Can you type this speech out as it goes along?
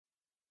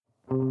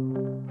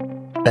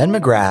Ben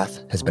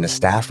McGrath has been a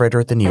staff writer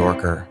at The New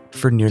Yorker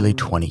for nearly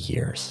 20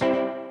 years.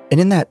 And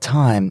in that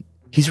time,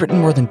 he's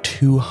written more than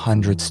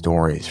 200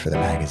 stories for the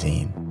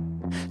magazine.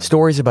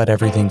 Stories about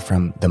everything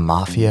from the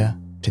mafia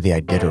to the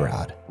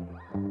Iditarod.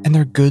 And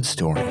they're good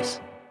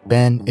stories.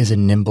 Ben is a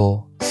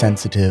nimble,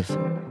 sensitive,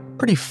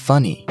 pretty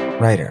funny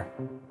writer.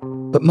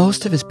 But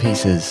most of his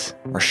pieces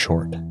are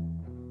short.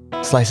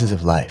 Slices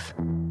of life,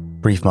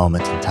 brief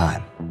moments in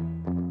time.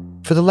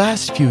 For the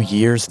last few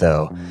years,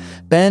 though,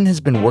 Ben has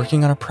been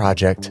working on a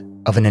project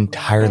of an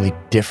entirely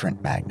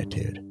different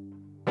magnitude.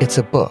 It's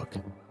a book,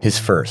 his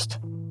first,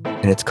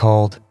 and it's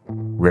called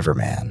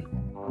Riverman.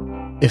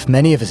 If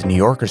many of his New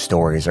Yorker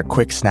stories are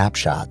quick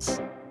snapshots,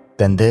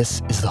 then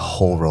this is the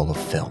whole roll of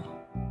film.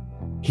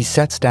 He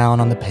sets down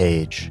on the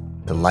page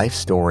the life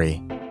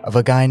story of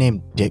a guy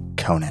named Dick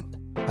Conant,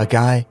 a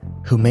guy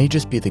who may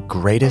just be the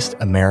greatest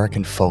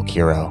American folk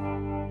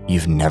hero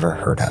you've never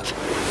heard of.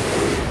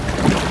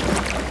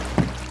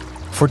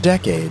 For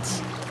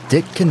decades,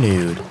 Dick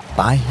canoed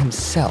by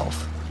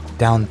himself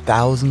down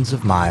thousands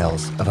of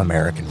miles of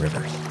American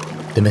rivers.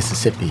 The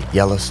Mississippi,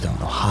 Yellowstone,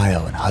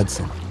 Ohio, and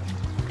Hudson.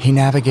 He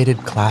navigated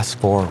Class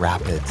 4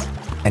 rapids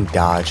and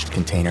dodged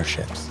container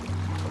ships.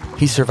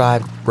 He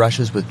survived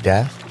brushes with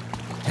death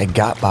and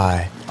got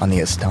by on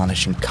the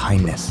astonishing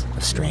kindness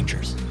of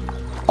strangers,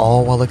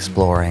 all while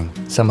exploring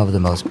some of the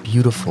most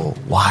beautiful,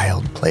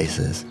 wild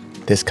places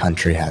this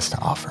country has to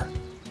offer.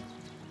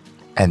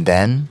 And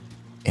then,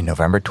 in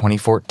November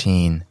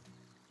 2014,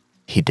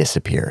 he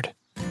disappeared.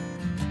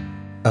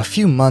 A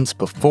few months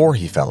before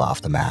he fell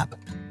off the map,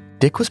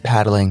 Dick was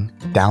paddling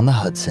down the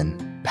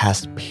Hudson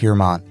past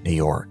Piermont, New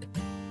York,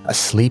 a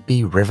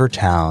sleepy river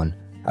town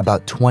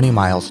about 20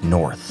 miles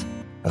north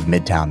of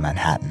Midtown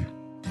Manhattan.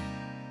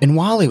 And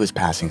while he was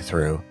passing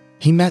through,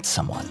 he met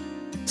someone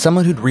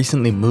who'd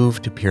recently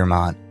moved to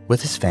Piermont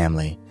with his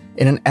family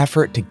in an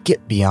effort to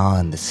get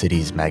beyond the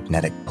city's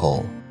magnetic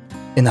pull,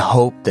 in the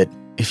hope that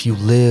if you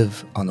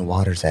live on the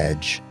water's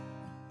edge,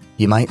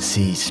 you might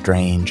see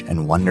strange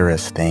and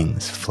wondrous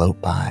things float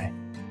by.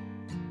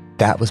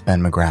 That was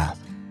Ben McGrath.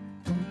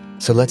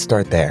 So let's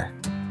start there,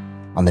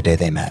 on the day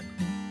they met.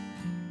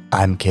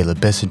 I'm Caleb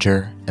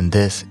Bissinger, and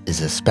this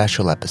is a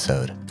special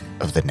episode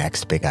of The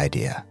Next Big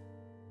Idea.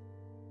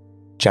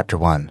 Chapter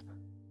 1.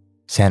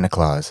 Santa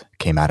Claus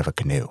Came Out of a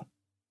Canoe.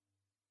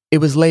 It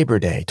was Labor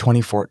Day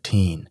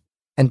 2014,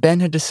 and Ben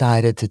had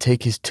decided to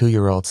take his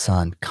 2-year-old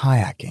son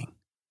kayaking.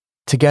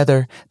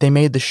 Together, they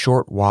made the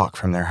short walk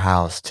from their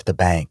house to the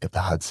bank of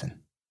the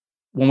Hudson.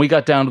 When we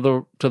got down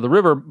to the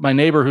river, my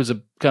neighbor, who's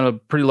a kind of a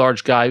pretty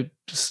large guy,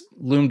 just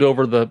loomed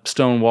over the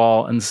stone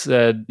wall and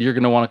said, "You're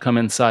going to want to come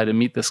inside and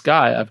meet this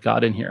guy I've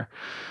got in here."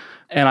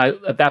 And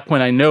at that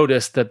point, I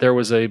noticed that there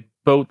was a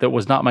boat that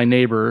was not my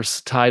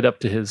neighbor's tied up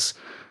to his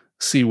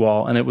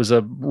seawall, and it was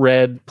a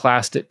red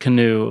plastic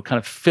canoe, a kind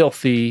of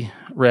filthy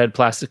red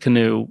plastic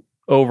canoe,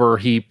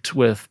 overheaped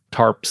with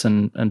tarps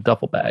and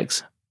duffel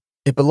bags.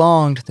 It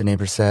belonged, the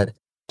neighbor said,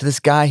 to this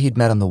guy he'd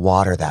met on the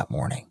water that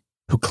morning,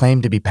 who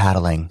claimed to be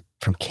paddling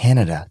from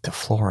Canada to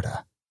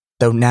Florida,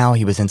 though now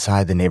he was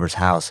inside the neighbor's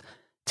house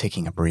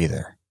taking a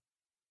breather.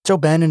 So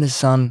Ben and his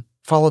son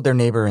followed their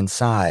neighbor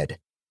inside,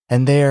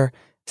 and there,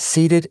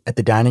 seated at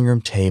the dining room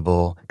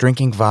table,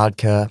 drinking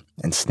vodka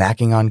and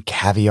snacking on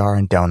caviar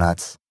and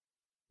donuts,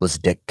 was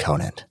Dick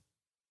Conant.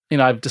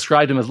 I've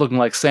described him as looking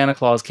like Santa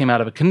Claus came out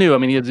of a canoe. I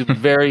mean, he was a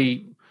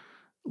very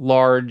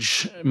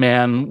large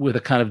man with a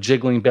kind of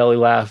jiggling belly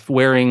laugh,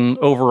 wearing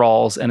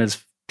overalls, and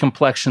his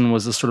complexion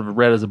was as sort of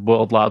red as a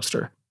boiled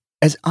lobster.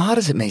 As odd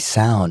as it may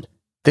sound,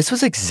 this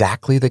was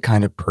exactly the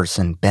kind of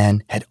person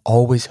Ben had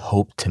always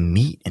hoped to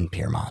meet in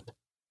Piermont.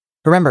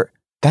 Remember,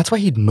 that's why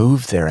he'd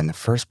moved there in the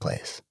first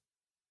place.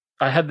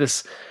 I had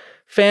this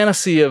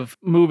fantasy of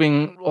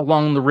moving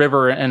along the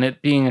river and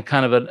it being a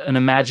kind of an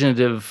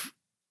imaginative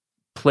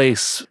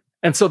place.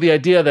 And so the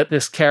idea that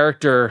this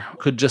character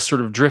could just sort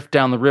of drift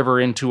down the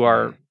river into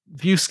our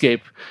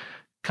viewscape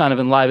kind of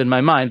enlivened my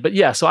mind. But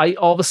yeah, so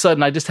all of a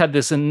sudden I just had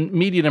this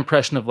immediate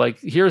impression of like,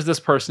 here's this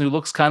person who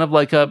looks kind of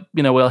like a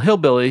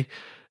hillbilly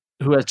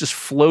who has just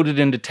floated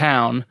into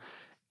town.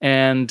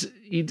 And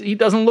he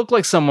doesn't look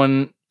like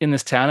someone in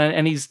this town.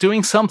 And he's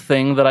doing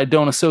something that I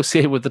don't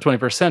associate with the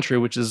 21st century,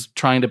 which is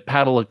trying to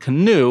paddle a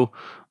canoe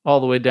all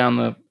the way down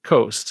the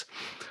coast.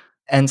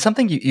 And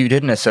something you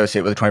didn't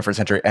associate with the 21st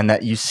century and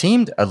that you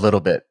seemed a little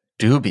bit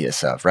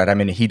dubious of, right? I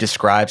mean, he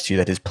describes to you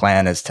that his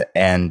plan is to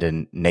end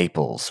in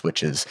Naples,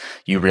 which is,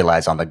 you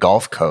realize, on the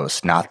Gulf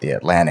Coast, not the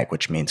Atlantic,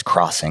 which means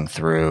crossing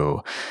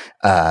through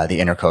the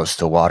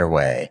intercoastal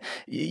waterway.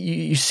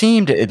 You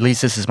seemed, at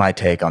least this is my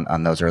take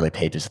on those early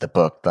pages of the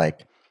book,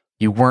 like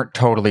you weren't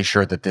totally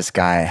sure that this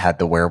guy had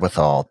the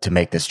wherewithal to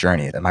make this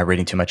journey. Am I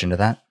reading too much into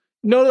that?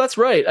 No, that's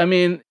right. I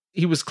mean,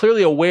 he was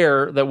clearly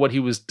aware that what he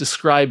was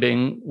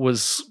describing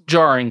was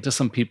jarring to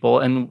some people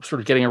and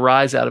sort of getting a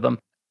rise out of them.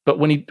 But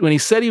when he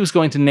said he was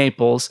going to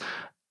Naples,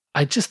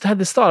 I just had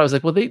this thought. I was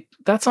like, well,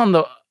 that's on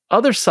the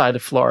other side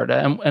of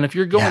Florida. And if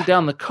you're going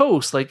down the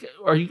coast, like,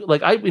 are you,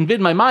 like,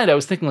 in my mind, I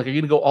was thinking, like, are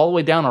you going to go all the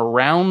way down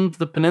around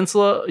the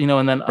peninsula,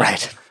 and then,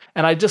 right.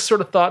 And I just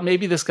sort of thought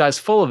maybe this guy's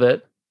full of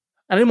it.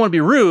 I didn't want to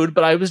be rude,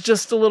 but I was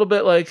just a little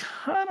bit like,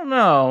 I don't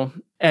know.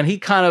 And he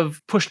kind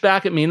of pushed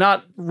back at me,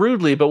 not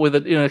rudely, but with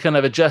a kind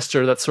of a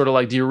gesture that's sort of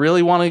like, do you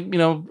really want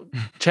to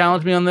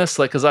challenge me on this?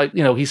 Like, because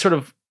he sort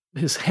of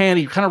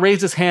he kind of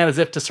raised his hand as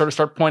if to sort of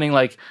start pointing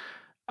like,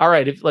 all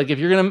right, if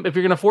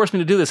you're gonna force me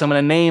to do this, I'm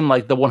gonna name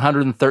like the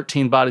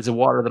 113 bodies of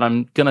water that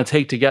I'm gonna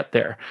take to get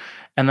there.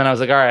 And then I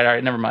was like, all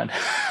right, never mind.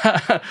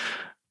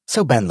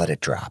 So Ben let it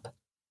drop.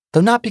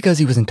 Though not because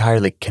he was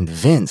entirely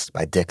convinced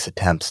by Dick's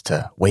attempts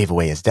to wave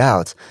away his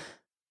doubts,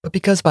 but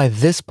because by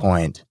this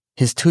point,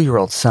 his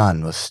 2-year-old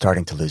son was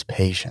starting to lose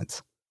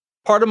patience.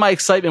 Part of my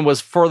excitement was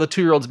for the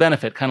 2-year-old's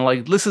benefit, kind of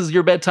like, this is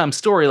your bedtime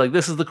story. Like,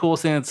 this is the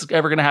coolest thing that's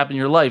ever going to happen in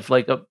your life.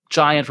 Like a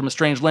giant from a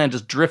strange land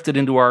just drifted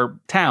into our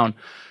town.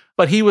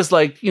 But he was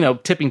like,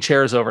 tipping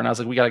chairs over, and I was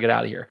like, we got to get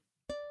out of here.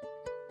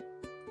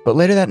 But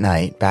later that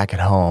night, back at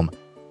home,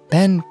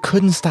 Ben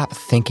couldn't stop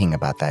thinking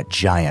about that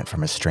giant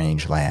from a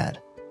strange land.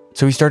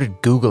 So he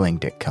started Googling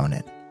Dick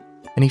Conant,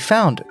 and he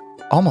found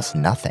almost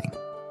nothing.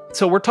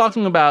 So we're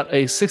talking about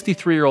a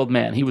 63-year-old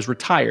man. He was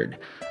retired,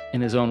 in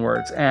his own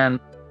words. And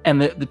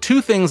the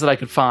two things that I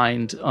could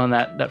find on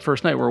that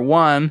first night were,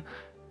 one,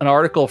 an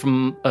article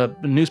from a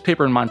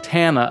newspaper in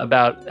Montana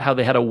about how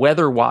they had a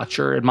weather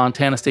watcher at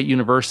Montana State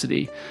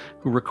University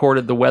who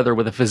recorded the weather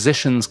with a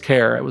physician's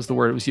care. It was the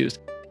word it was used.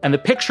 And the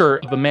picture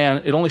of a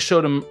man, it only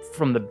showed him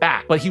from the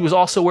back, but he was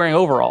also wearing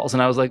overalls.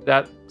 And I was like,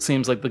 that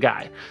seems like the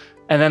guy.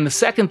 And then the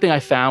second thing I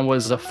found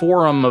was a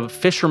forum of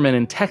fishermen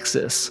in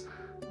Texas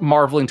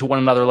marveling to one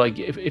another, like,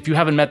 if you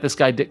haven't met this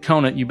guy, Dick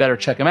Conant, you better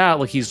check him out.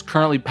 Like, he's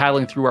currently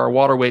paddling through our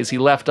waterways. He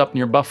left up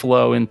near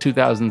Buffalo in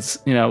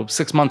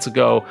 6 months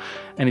ago,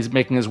 and he's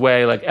making his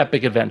way, like,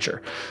 epic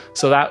adventure.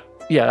 So that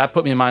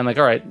put me in mind, like,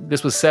 all right,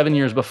 this was 7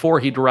 years before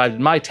he'd arrived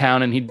in my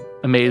town, and he'd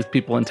amazed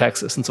people in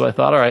Texas. And so I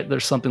thought, all right,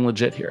 there's something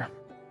legit here.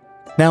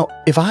 Now,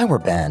 if I were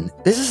Ben,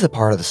 this is the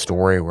part of the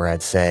story where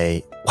I'd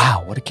say,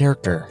 wow, what a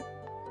character.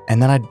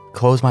 And then I'd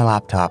close my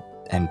laptop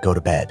and go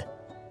to bed.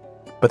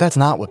 But that's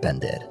not what Ben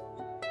did.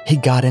 He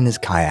got in his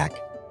kayak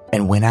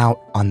and went out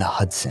on the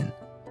Hudson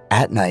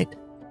at night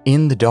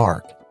in the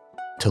dark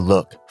to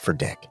look for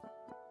Dick.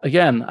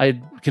 Again, I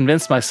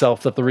convinced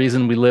myself that the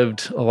reason we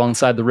lived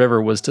alongside the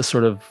river was to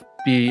sort of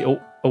be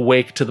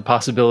awake to the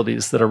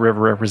possibilities that a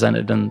river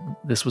represented, and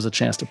this was a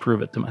chance to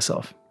prove it to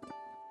myself.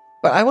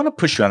 But I want to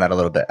push you on that a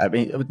little bit. I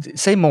mean,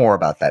 say more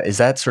about that. Is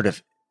that sort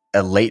of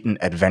a latent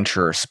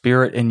adventurer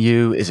spirit in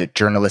you? Is it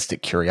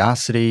journalistic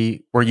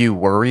curiosity? Were you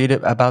worried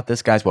about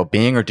this guy's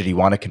well-being, or did you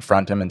want to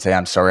confront him and say,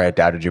 I'm sorry I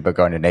doubted you about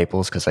going to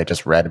Naples because I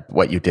just read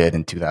what you did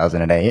in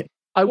 2008?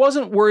 I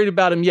wasn't worried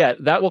about him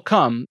yet. That will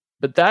come.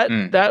 But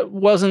that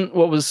wasn't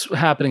what was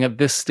happening at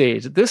this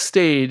stage. At this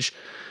stage,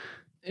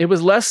 it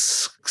was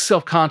less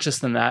self-conscious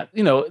than that.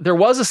 There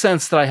was a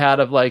sense that I had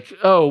of like,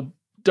 oh,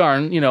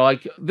 darn,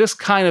 like this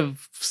kind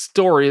of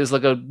story is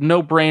like a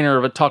no-brainer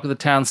of a talk of the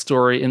town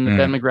story in the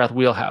Ben McGrath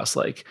wheelhouse.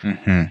 Like,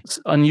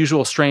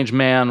 unusual strange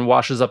man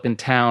washes up in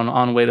town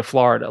on way to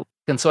Florida.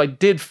 And so I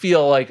did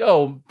feel like,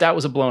 oh, that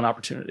was a blown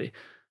opportunity.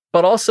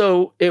 But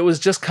also it was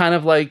just kind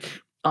of like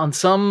on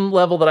some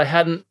level that I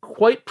hadn't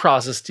quite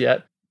processed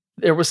yet,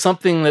 there was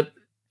something that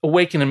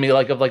awakened in me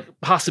like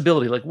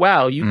possibility, like,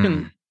 wow, you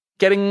can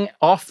getting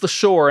off the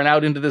shore and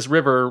out into this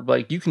river,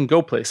 like you can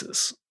go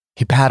places.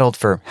 He paddled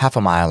for half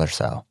a mile or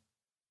so.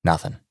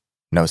 Nothing.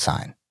 No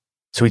sign.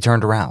 So he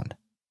turned around.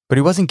 But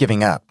he wasn't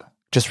giving up,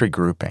 just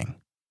regrouping.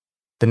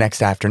 The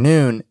next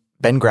afternoon,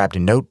 Ben grabbed a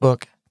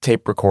notebook,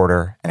 tape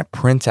recorder, and a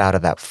printout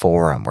of that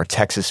forum where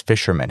Texas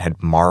fishermen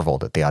had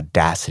marveled at the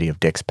audacity of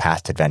Dick's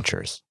past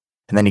adventures.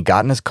 And then he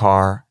got in his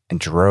car and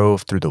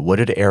drove through the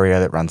wooded area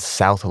that runs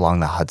south along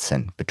the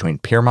Hudson between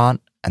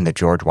Piermont and the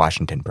George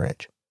Washington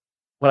Bridge.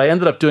 What I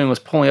ended up doing was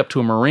pulling up to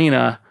a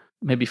marina,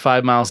 maybe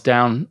 5 miles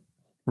down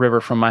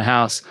river from my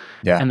house.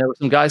 Yeah. And there were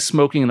some guys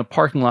smoking in a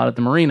parking lot at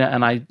the marina.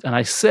 And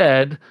I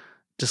said,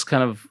 just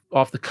kind of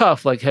off the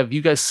cuff, like, have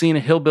you guys seen a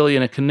hillbilly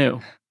in a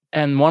canoe?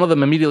 And one of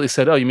them immediately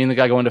said, oh, you mean the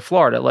guy going to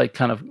Florida? Like,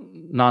 kind of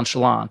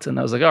nonchalant. And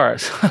I was like, all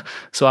right,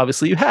 so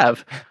obviously you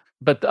have.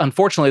 But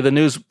unfortunately,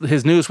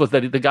 his news was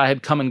that the guy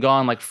had come and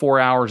gone like 4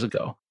 hours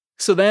ago.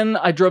 So then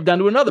I drove down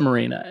to another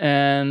marina,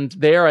 and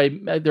there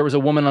was a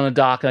woman on a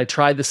dock, and I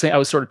tried the same. I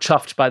was sort of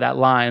chuffed by that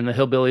line, the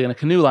hillbilly in a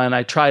canoe line.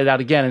 I tried it out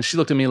again, and she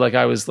looked at me like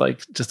I was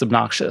like just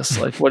obnoxious.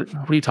 Like, what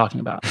are you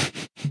talking about?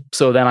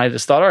 So then I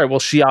just thought, all right,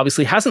 well, she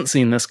obviously hasn't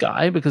seen this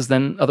guy, because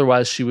then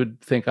otherwise she would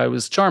think I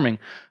was charming.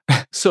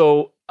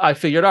 So I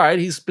figured, all right,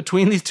 he's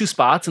between these two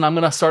spots, and I'm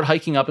going to start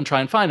hiking up and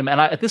try and find him. And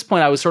at this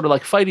point, I was sort of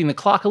like fighting the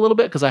clock a little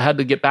bit, because I had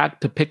to get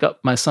back to pick up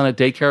my son at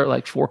daycare at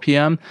like 4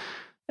 p.m.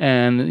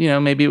 And,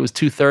 maybe it was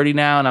 2:30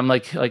 now. And I'm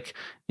like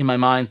in my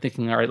mind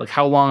thinking, all right, like,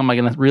 how long am I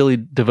going to really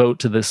devote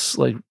to this,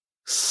 like,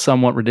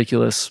 somewhat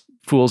ridiculous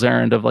fool's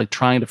errand of like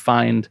trying to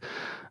find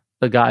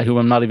a guy who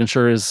I'm not even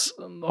sure is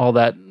all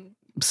that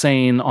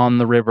sane on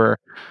the river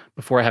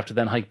before I have to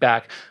then hike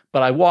back.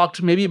 But I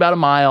walked maybe about a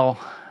mile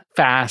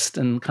fast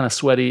and kind of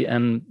sweaty.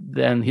 And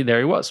then there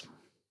he was.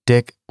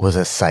 Dick was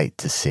a sight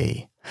to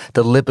see.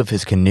 The lip of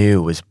his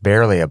canoe was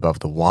barely above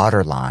the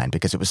water line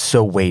because it was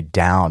so weighed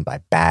down by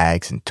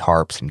bags and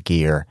tarps and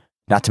gear,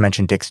 not to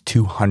mention Dick's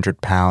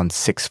 200-pound,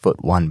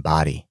 6'1"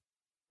 body.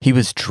 He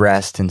was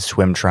dressed in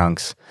swim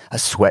trunks, a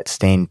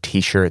sweat-stained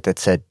t-shirt that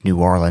said New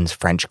Orleans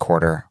French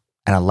Quarter,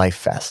 and a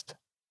life vest.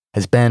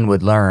 As Ben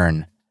would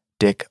learn,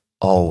 Dick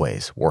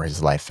always wore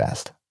his life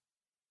vest.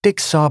 Dick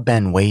saw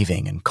Ben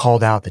waving and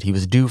called out that he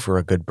was due for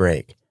a good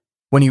break.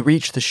 When he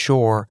reached the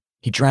shore,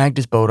 he dragged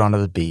his boat onto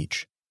the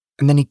beach,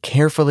 and then he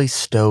carefully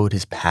stowed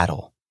his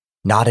paddle,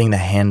 knotting the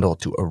handle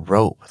to a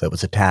rope that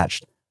was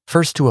attached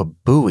first to a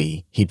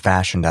buoy he'd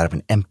fashioned out of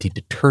an empty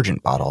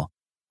detergent bottle,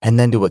 and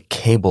then to a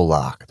cable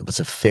lock that was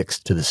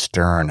affixed to the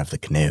stern of the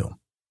canoe.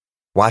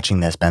 Watching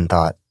this, Ben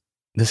thought,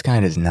 this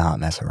guy does not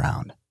mess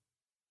around.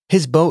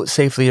 His boat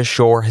safely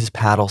ashore, his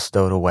paddle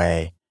stowed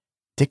away,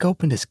 Dick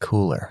opened his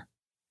cooler.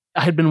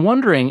 I had been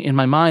wondering in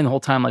my mind the whole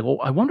time, like, well,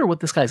 I wonder what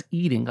this guy's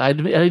eating. I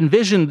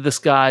envisioned this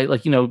guy,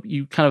 like,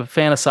 you kind of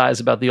fantasize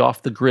about the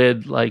off the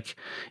grid, like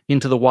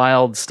into the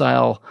wild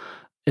style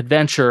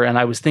adventure. And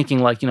I was thinking,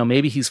 like,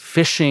 maybe he's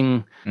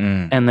fishing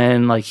and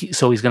then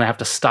so he's going to have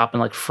to stop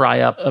and like fry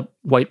up a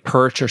white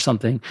perch or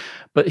something.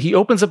 But he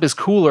opens up his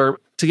cooler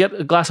to get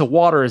a glass of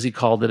water, as he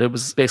called it. It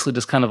was basically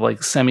just kind of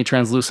like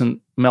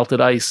semi-translucent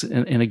melted ice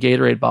in a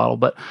Gatorade bottle.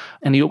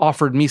 And he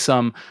offered me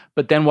some.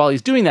 But then while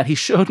he's doing that, he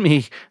showed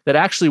me that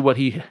actually what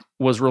he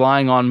was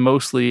relying on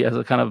mostly as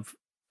a kind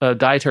of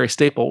dietary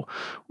staple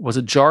was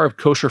a jar of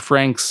kosher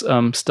Franks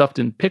stuffed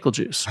in pickle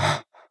juice.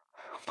 Oh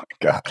my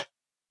God.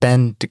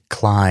 Ben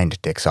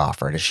declined Dick's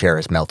offer to share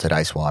his melted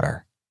ice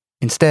water.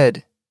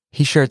 Instead,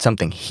 he shared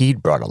something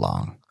he'd brought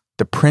along,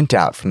 the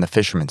printout from the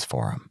Fisherman's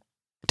Forum.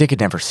 Dick had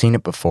never seen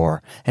it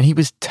before, and he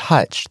was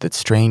touched that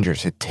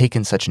strangers had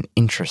taken such an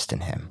interest in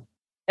him.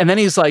 And then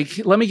he's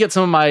like, let me get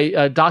some of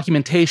my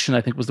documentation,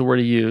 I think was the word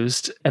he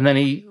used. And then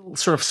he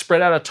sort of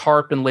spread out a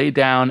tarp and lay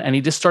down, and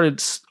he just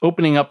started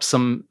opening up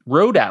some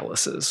road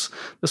atlases.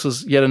 This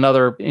was yet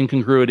another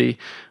incongruity,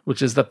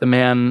 which is that the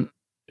man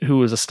who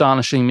was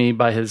astonishing me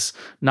by his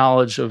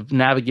knowledge of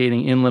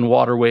navigating inland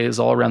waterways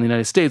all around the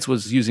United States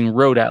was using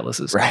road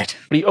atlases. Right.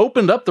 But he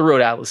opened up the road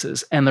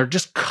atlases, and they're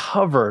just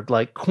covered,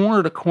 like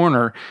corner to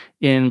corner,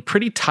 in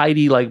pretty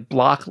tidy, like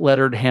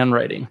block-lettered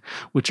handwriting,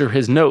 which are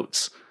his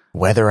notes.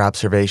 Weather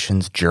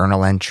observations,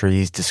 journal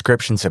entries,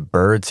 descriptions of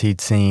birds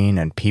he'd seen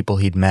and people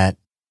he'd met.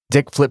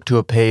 Dick flipped to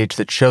a page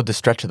that showed the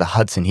stretch of the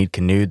Hudson he'd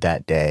canoed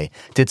that day,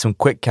 did some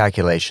quick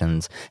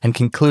calculations, and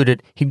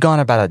concluded he'd gone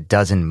about a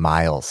dozen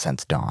miles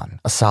since dawn,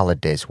 a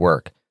solid day's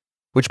work,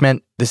 which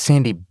meant the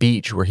sandy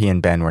beach where he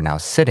and Ben were now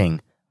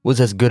sitting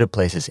was as good a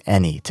place as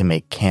any to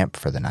make camp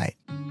for the night.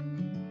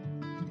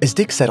 As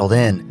Dick settled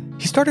in,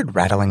 he started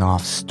rattling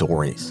off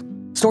stories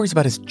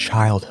about his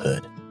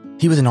childhood.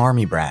 He was an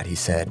army brat, he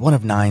said, one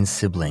of 9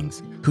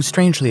 siblings, who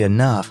strangely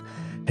enough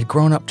had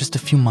grown up just a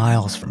few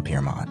miles from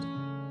Piermont.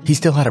 He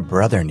still had a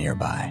brother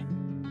nearby.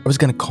 I was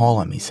going to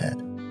call him, he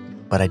said,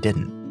 but I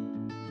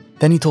didn't.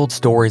 Then he told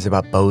stories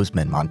about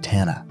Bozeman,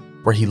 Montana,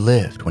 where he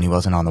lived when he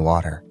wasn't on the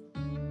water.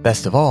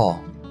 Best of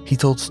all, he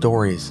told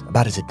stories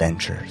about his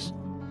adventures.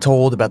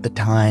 Told about the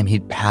time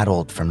he'd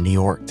paddled from New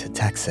York to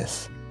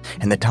Texas,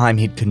 and the time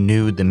he'd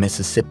canoed the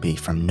Mississippi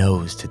from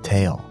nose to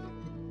tail.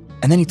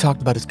 And then he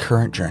talked about his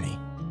current journey.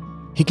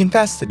 He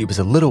confessed that he was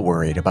a little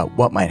worried about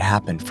what might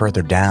happen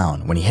further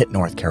down when he hit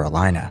North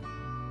Carolina.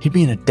 He'd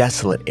be in a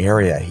desolate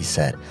area, he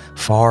said,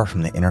 far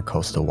from the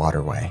intercoastal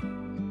waterway.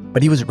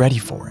 But he was ready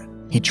for it.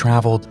 He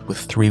traveled with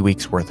 3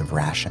 weeks' worth of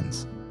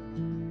rations.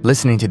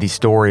 Listening to these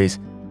stories,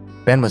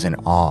 Ben was in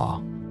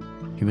awe.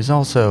 He was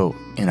also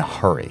in a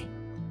hurry.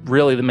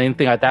 Really, the main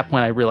thing at that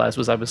point I realized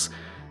was I was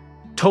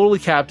totally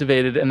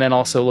captivated, and then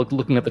also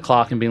looking at the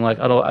clock and being like,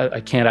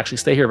 I can't actually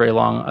stay here very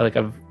long.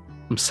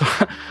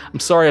 I'm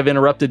sorry I've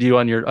interrupted you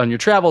on your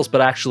travels, but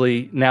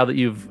actually, now that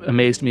you've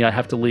amazed me, I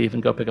have to leave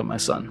and go pick up my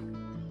son.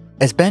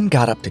 As Ben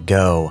got up to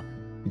go,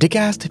 Dick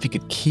asked if he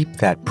could keep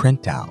that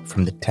printout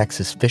from the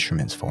Texas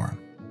Fisherman's Forum.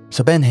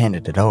 So Ben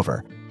handed it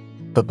over.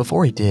 But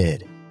before he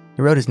did,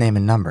 he wrote his name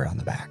and number on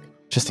the back,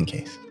 just in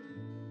case.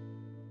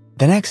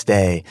 The next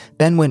day,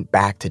 Ben went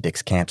back to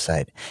Dick's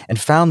campsite and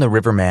found the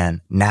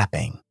riverman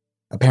napping,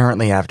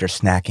 apparently after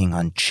snacking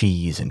on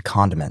cheese and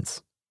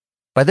condiments.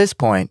 By this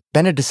point,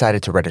 Ben had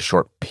decided to write a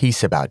short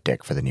piece about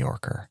Dick for the New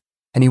Yorker,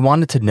 and he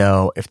wanted to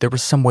know if there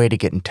was some way to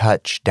get in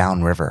touch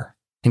downriver,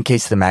 in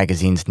case the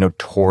magazine's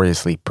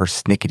notoriously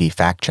persnickety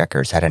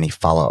fact-checkers had any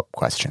follow-up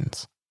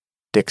questions.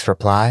 Dick's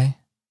reply?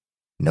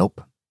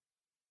 Nope.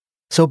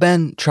 So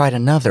Ben tried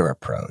another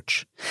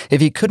approach.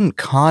 If he couldn't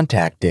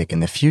contact Dick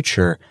in the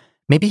future,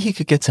 maybe he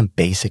could get some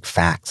basic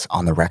facts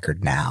on the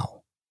record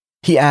now.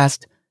 He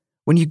asked,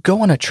 when you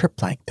go on a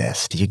trip like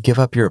this, do you give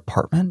up your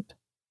apartment?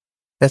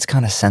 That's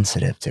kind of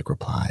sensitive, Dick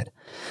replied.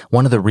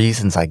 One of the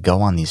reasons I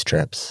go on these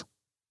trips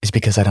is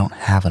because I don't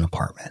have an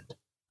apartment.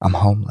 I'm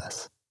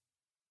homeless.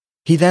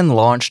 He then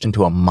launched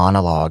into a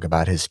monologue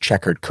about his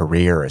checkered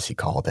career, as he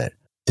called it,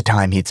 the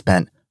time he'd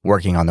spent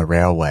working on the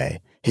railway,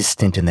 his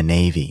stint in the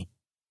Navy.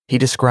 He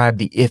described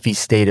the iffy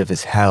state of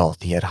his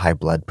health. He had high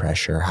blood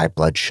pressure, high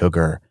blood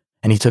sugar,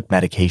 and he took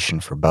medication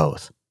for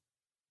both.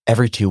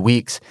 Every 2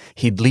 weeks,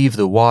 he'd leave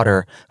the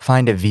water,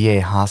 find a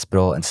VA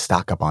hospital, and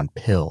stock up on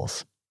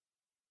pills.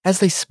 As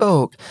they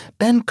spoke,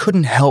 Ben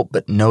couldn't help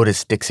but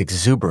notice Dick's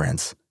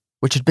exuberance,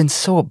 which had been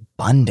so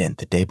abundant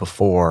the day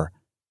before,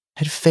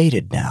 had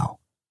faded now,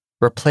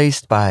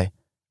 replaced by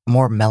a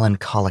more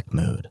melancholic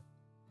mood.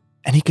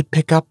 And he could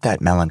pick up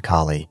that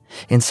melancholy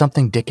in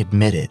something Dick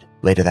admitted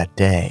later that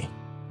day.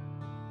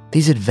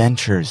 "These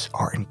adventures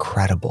are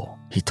incredible,"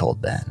 he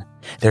told Ben.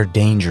 "They're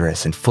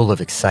dangerous and full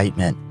of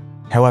excitement.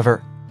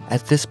 However,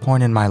 at this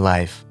point in my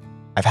life,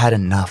 I've had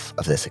enough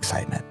of this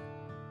excitement.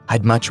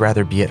 I'd much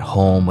rather be at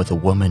home with a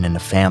woman and a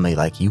family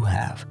like you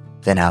have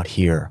than out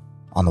here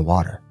on the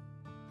water.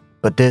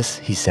 But this,"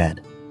 he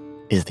said,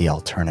 "is the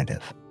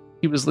alternative."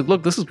 He was like,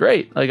 look, this is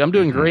great. Like, I'm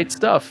doing great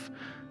stuff.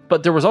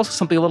 But there was also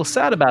something a little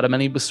sad about him.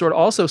 And he was sort of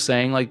also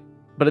saying, like,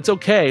 but it's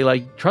okay.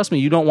 Like, trust me,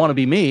 you don't want to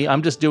be me.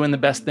 I'm just doing the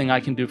best thing I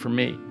can do for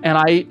me. And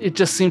it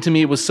just seemed to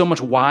me it was so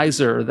much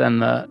wiser than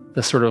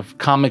the sort of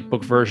comic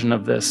book version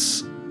of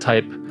this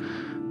type,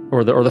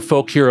 or the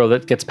folk hero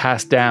that gets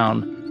passed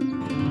down.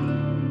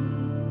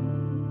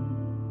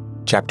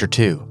 Chapter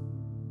 2,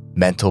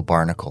 Mental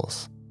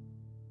Barnacles.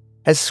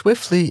 As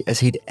swiftly as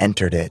he'd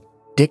entered it,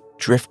 Dick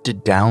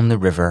drifted down the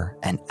river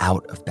and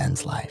out of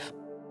Ben's life.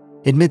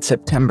 In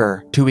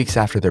mid-September, 2 weeks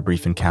after their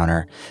brief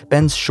encounter,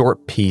 Ben's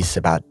short piece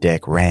about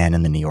Dick ran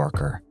in the New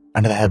Yorker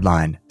under the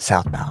headline,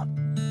 "Southbound."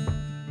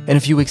 And a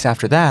few weeks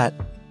after that,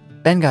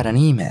 Ben got an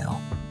email.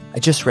 "I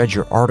just read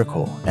your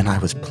article and I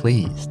was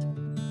pleased."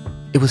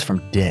 It was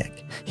from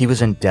Dick. He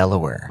was in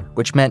Delaware,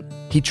 which meant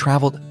he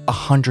traveled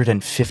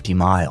 150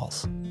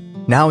 miles.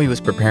 Now he was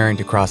preparing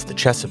to cross the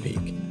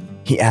Chesapeake.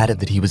 He added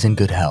that he was in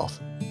good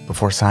health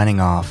before signing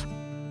off,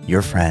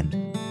 "Your friend,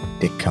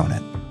 Dick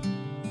Conant."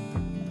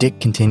 Dick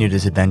continued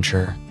his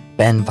adventure.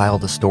 Ben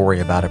filed a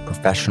story about a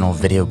professional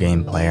video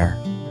game player.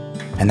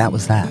 And that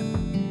was that.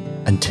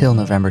 Until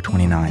November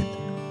 29th,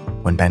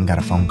 when Ben got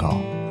a phone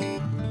call.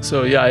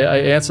 So yeah, I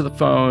answer the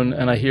phone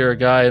and I hear a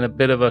guy in a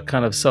bit of a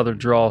kind of southern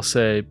drawl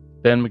say,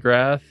 "Ben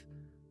McGrath,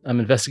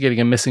 I'm investigating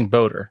a missing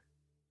boater."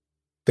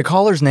 The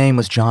caller's name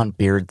was John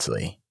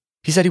Beardsley.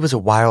 He said he was a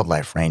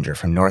wildlife ranger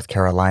from North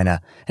Carolina,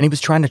 and he was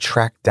trying to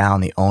track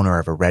down the owner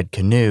of a red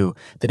canoe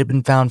that had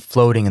been found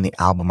floating in the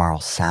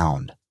Albemarle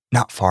Sound,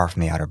 not far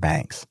from the Outer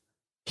Banks.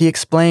 He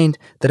explained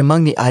that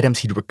among the items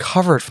he'd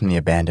recovered from the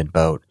abandoned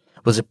boat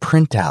was a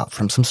printout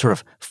from some sort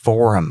of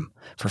forum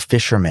for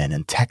fishermen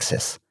in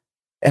Texas.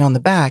 And on the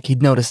back,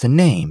 he'd noticed a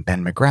name,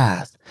 Ben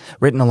McGrath,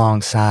 written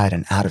alongside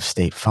an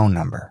out-of-state phone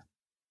number.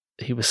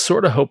 He was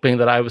sort of hoping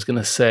that I was going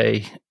to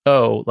say,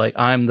 "Oh, like,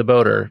 I'm the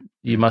boater.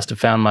 You must have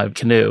found my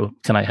canoe.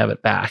 Can I have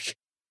it back?"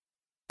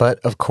 But,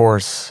 of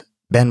course,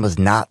 Ben was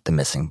not the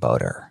missing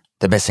boater.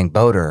 The missing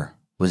boater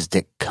was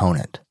Dick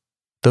Conant.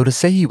 Though to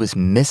say he was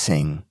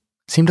missing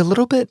seemed a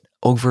little bit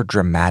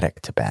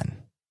over-dramatic to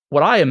Ben.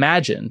 What I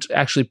imagined,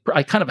 actually,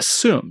 I kind of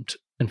assumed,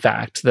 in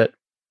fact, that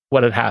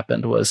what had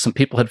happened was some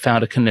people had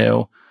found a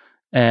canoe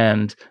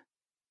and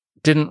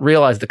didn't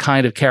realize the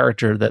kind of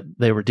character that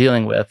they were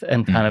dealing with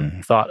and kind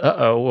of thought,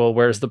 well,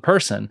 where's the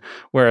person?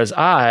 Whereas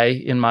I,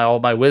 in all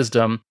my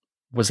wisdom,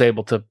 was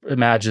able to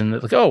imagine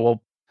that, like, oh,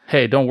 well,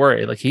 hey, don't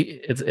worry. Like,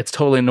 it's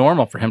totally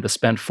normal for him to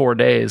spend 4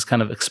 days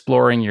kind of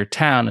exploring your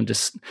town and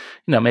just,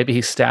 maybe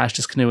he stashed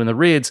his canoe in the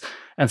reeds.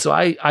 And so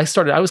I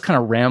was kind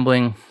of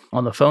rambling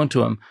on the phone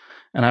to him.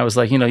 And I was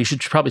like, you should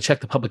probably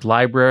check the public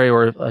library,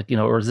 or like,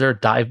 or is there a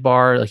dive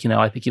bar? Like,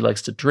 I think he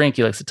likes to drink.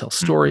 He likes to tell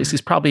stories.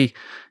 He's probably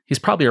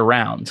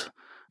around.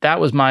 That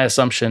was my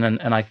assumption.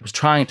 And I was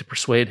trying to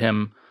persuade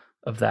him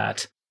of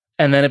that.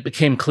 And then it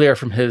became clear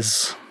from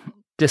his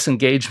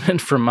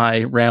disengagement from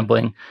my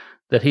rambling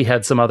that he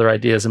had some other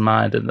ideas in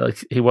mind, and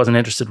like he wasn't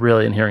interested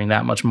really in hearing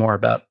that much more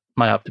about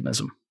my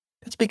optimism.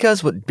 That's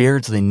because what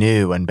Beardsley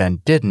knew and Ben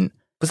didn't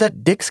was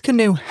that Dick's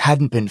canoe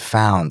hadn't been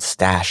found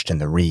stashed in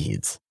the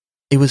reeds.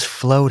 It was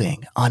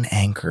floating,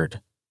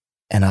 unanchored,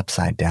 and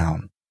upside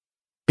down.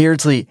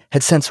 Beardsley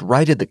had since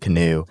righted the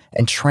canoe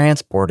and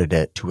transported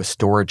it to a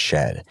storage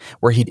shed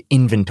where he'd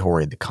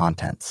inventoried the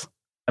contents.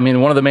 I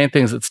mean, one of the main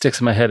things that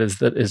sticks in my head is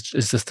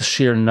just the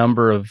sheer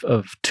number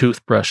of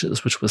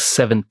toothbrushes, which was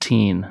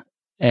 17.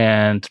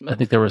 And I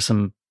think there were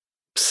some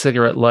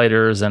cigarette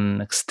lighters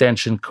and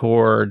extension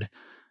cord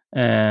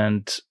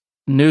and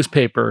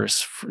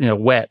newspapers,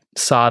 wet,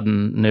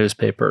 sodden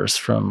newspapers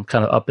from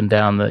kind of up and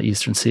down the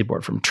eastern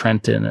seaboard, from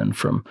Trenton and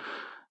from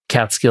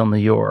Catskill, New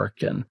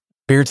York. And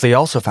Beardsley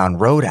also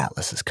found road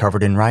atlases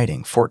covered in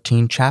writing,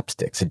 14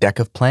 chapsticks, a deck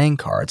of playing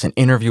cards, an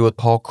interview with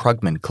Paul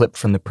Krugman clipped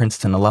from the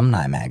Princeton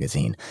Alumni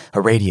magazine,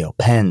 a radio,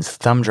 pens,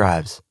 thumb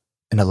drives,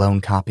 and a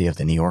lone copy of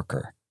the New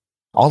Yorker.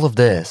 All of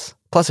this,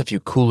 plus a few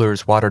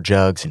coolers, water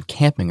jugs, and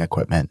camping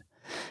equipment,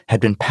 had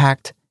been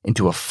packed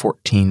into a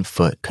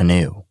 14-foot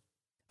canoe.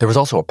 There was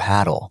also a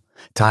paddle,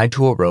 tied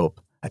to a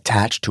rope,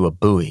 attached to a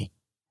buoy,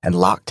 and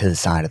locked to the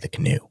side of the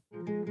canoe.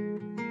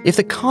 If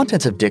the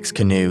contents of Dick's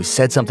canoe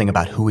said something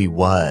about who he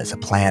was, a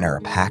planner,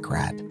 a pack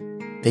rat,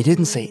 they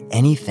didn't say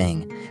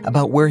anything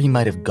about where he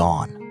might have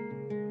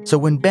gone. So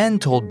when Ben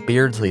told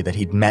Beardsley that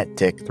he'd met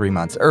Dick 3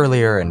 months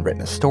earlier and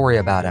written a story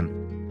about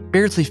him,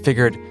 Beardsley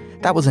figured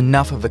that was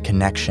enough of a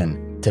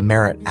connection to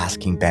merit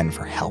asking Ben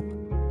for help.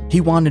 He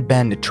wanted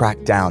Ben to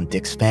track down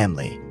Dick's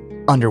family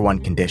under one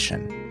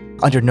condition.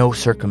 Under no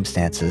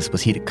circumstances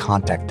was he to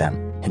contact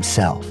them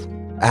himself.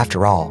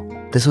 After all,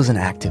 this was an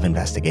active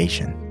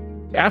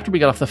investigation. After we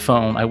got off the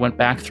phone, I went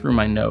back through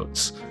my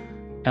notes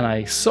and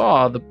I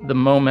saw the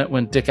moment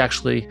when Dick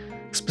actually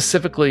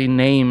specifically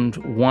named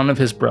one of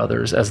his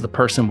brothers as the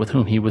person with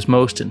whom he was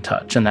most in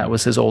touch, and that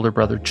was his older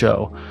brother,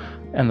 Joe.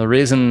 And the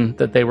reason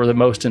that they were the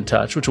most in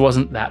touch, which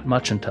wasn't that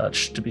much in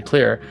touch, to be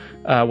clear,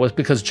 was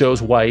because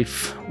Joe's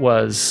wife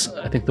was,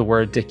 I think the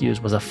word Dick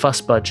used was a fuss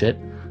budget.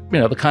 You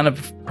know, the kind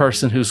of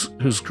person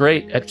who's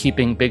great at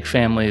keeping big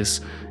families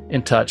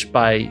in touch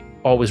by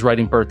always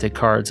writing birthday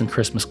cards and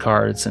Christmas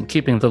cards and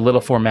keeping the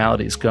little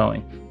formalities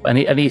going. And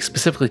he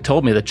specifically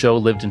told me that Joe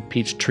lived in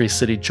Peachtree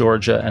City,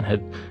 Georgia, and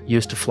had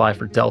used to fly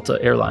for Delta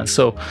Airlines.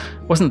 So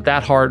it wasn't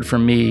that hard for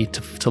me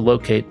to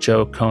locate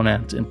Joe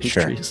Conant in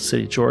Peachtree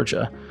City,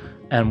 Georgia.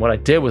 And what I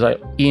did was I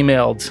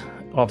emailed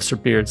Officer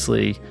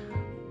Beardsley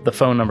the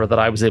phone number that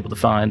I was able to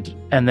find,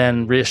 and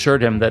then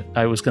reassured him that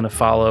I was going to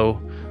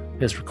follow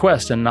his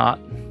request and not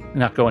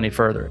go any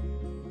further.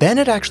 Ben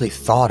had actually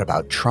thought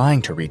about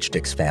trying to reach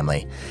Dick's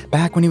family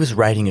back when he was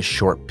writing a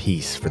short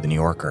piece for The New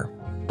Yorker.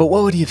 But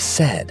what would he have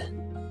said?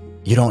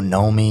 "You don't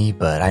know me,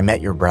 but I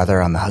met your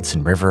brother on the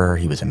Hudson River.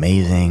 He was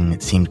amazing.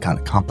 It seemed kind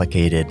of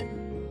complicated.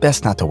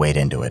 Best not to wade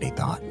into it," he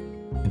thought.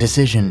 A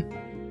decision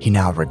he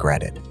now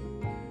regretted.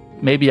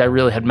 Maybe I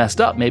really had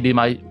messed up. Maybe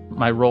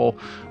my role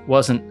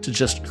wasn't to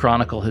just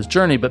chronicle his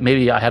journey, but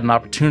maybe I had an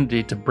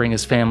opportunity to bring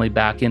his family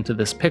back into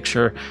this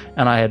picture,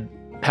 and I had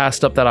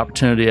passed up that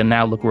opportunity, and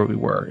now look where we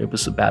were. It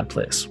was a bad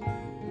place.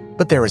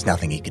 But there was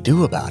nothing he could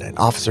do about it.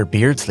 Officer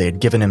Beardsley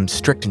had given him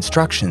strict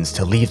instructions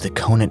to leave the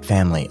Conant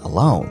family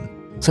alone.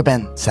 So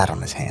Ben sat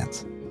on his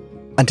hands.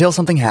 Until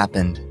something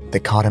happened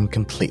that caught him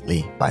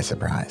completely by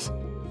surprise.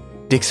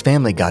 Dick's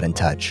family got in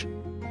touch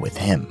with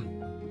him.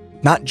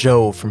 Not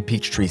Joe from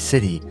Peachtree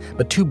City,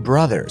 but two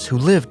brothers who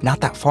lived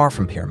not that far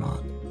from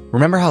Piermont.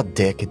 Remember how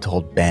Dick had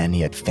told Ben he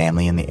had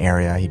family in the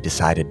area he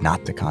decided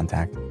not to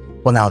contact?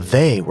 Well, now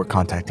they were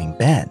contacting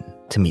Ben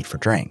to meet for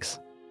drinks.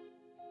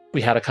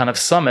 We had a kind of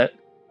summit.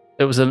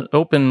 It was an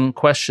open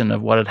question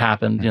of what had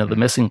happened. You know, the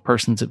missing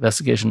persons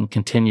investigation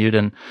continued,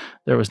 and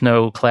there was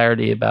no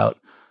clarity about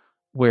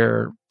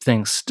where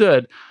things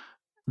stood.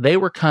 They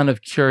were kind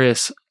of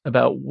curious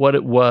about what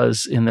it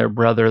was in their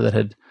brother that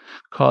had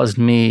caused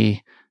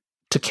me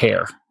to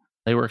care.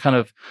 They were kind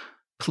of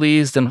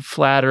pleased and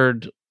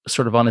flattered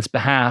sort of on his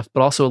behalf,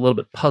 but also a little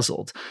bit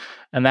puzzled.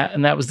 And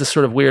that was this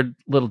sort of weird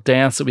little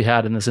dance that we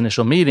had in this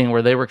initial meeting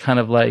where they were kind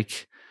of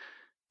like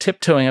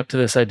tiptoeing up to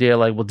this idea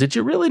like, well, did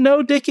you really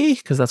know Dickie?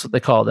 Because that's what they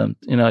called him,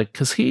 you know,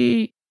 because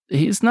he's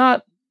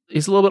a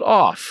little bit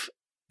off.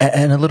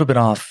 And a little bit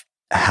off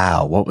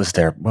how? What was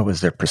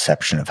their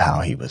perception of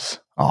how he was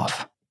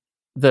off?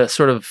 The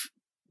sort of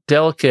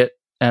delicate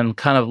and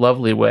kind of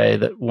lovely way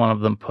that one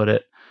of them put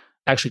it,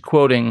 actually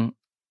quoting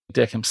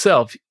Dick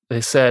himself,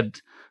 they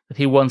said that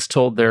he once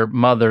told their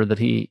mother that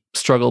he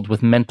struggled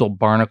with mental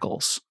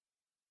barnacles.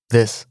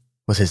 This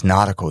was his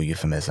nautical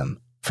euphemism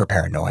for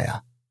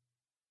paranoia.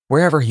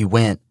 Wherever he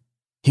went,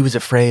 he was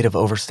afraid of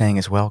overstaying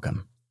his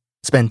welcome.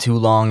 Spend too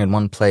long in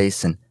one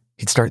place and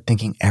he'd start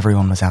thinking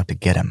everyone was out to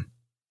get him.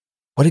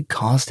 What had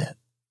caused it?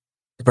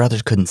 The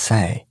brothers couldn't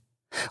say.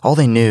 All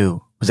they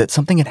knew was that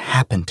something had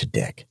happened to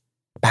Dick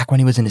back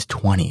when he was in his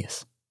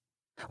 20s.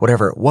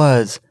 Whatever it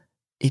was,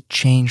 it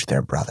changed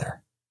their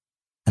brother.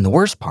 And the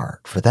worst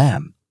part for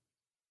them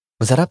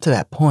was that up to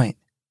that point,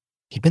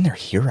 he'd been their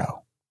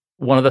hero.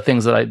 One of the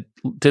things that I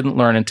didn't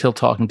learn until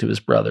talking to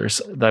his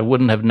brothers, that I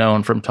wouldn't have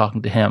known from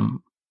talking to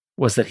him,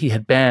 was that he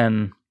had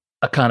been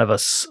a kind of a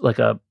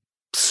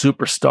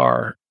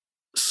superstar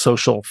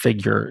social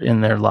figure in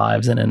their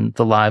lives and in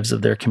the lives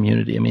of their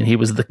community. I mean, he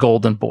was the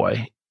golden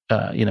boy.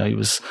 He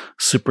was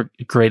super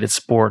great at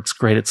sports,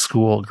 great at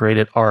school, great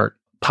at art,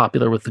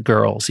 popular with the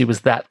girls. He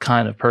was that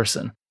kind of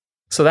person.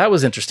 So that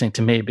was interesting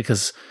to me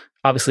because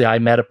obviously I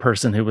met a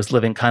person who was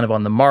living kind of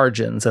on the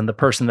margins, and the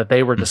person that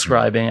they were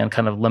describing and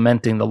kind of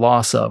lamenting the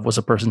loss of was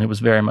a person who was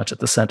very much at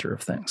the center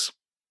of things.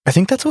 I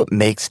think that's what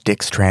makes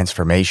Dick's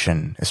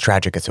transformation, as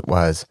tragic as it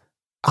was,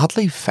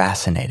 oddly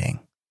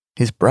fascinating.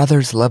 His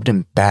brothers loved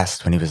him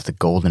best when he was the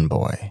golden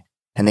boy,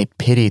 and they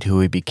pitied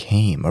who he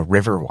became, a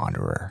river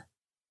wanderer.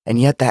 And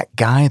yet that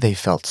guy they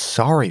felt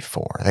sorry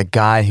for, that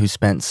guy who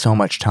spent so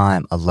much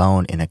time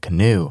alone in a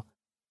canoe,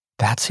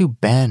 that's who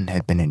Ben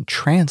had been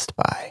entranced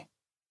by.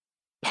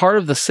 Part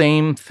of the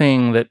same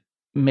thing that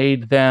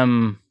made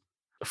them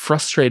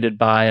frustrated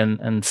by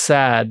and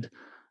sad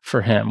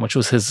for him, which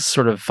was his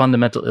sort of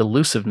fundamental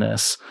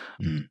elusiveness,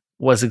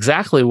 was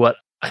exactly what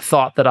I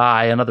thought that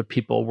I and other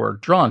people were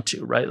drawn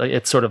to, right? Like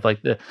it's sort of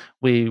like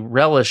we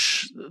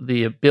relish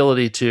the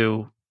ability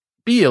to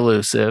be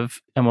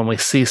elusive. And when we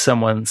see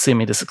someone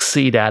seeming to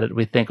succeed at it,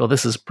 we think, oh,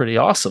 this is pretty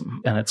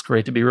awesome. And it's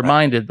great to be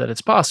reminded that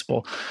it's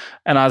possible.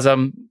 And as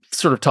I'm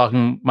sort of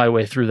talking my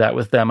way through that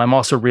with them, I'm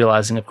also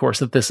realizing, of course,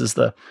 that this is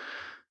the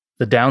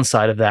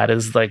downside of that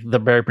is like the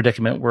very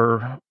predicament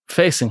we're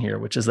facing here,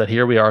 which is that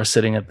here we are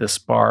sitting at this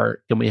bar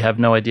and we have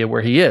no idea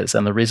where he is.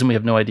 And the reason we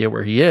have no idea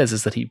where he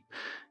is that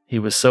he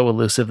was so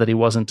elusive that he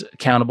wasn't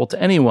accountable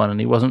to anyone and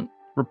he wasn't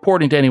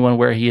reporting to anyone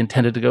where he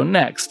intended to go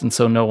next. And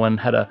so no one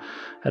had a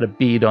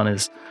bead on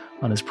his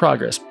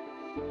progress.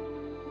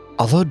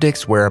 Although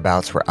Dick's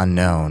whereabouts were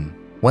unknown,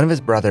 one of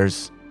his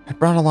brothers had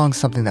brought along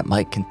something that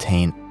might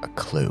contain a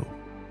clue.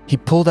 He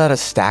pulled out a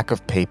stack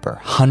of paper,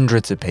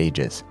 hundreds of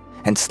pages,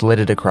 and slid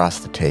it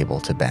across the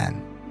table to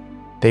Ben.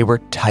 They were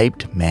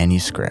typed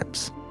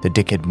manuscripts that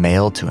Dick had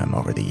mailed to him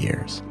over the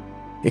years.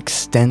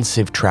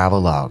 Extensive travel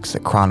logs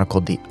that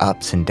chronicled the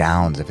ups and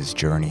downs of his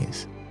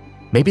journeys.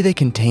 Maybe they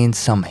contained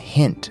some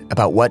hint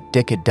about what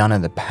Dick had done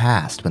in the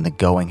past when the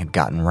going had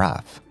gotten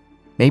rough.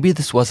 Maybe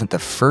this wasn't the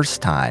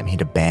first time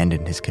he'd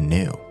abandoned his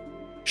canoe.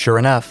 Sure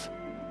enough,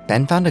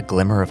 Ben found a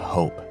glimmer of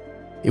hope.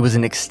 It was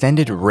an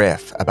extended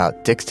riff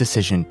about Dick's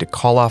decision to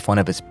call off one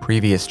of his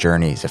previous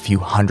journeys a few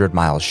hundred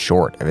miles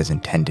short of his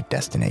intended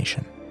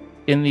destination.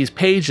 In these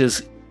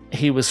pages,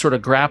 he was sort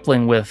of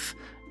grappling with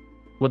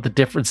what the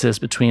difference is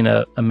between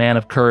a man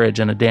of courage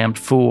and a damned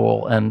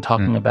fool, and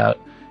talking about,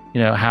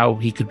 how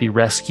he could be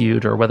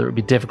rescued or whether it would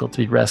be difficult to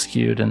be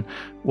rescued, and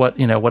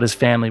what his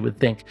family would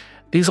think.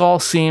 These all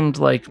seemed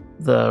like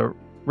the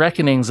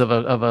reckonings of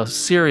a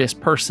serious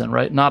person,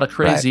 right? Not a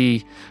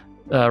crazy,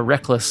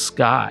 reckless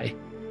guy.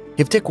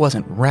 If Dick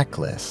wasn't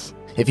reckless,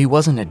 if he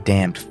wasn't a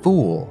damned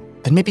fool,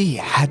 then maybe he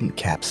hadn't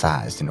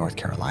capsized in North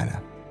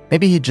Carolina.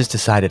 Maybe he'd just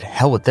decided,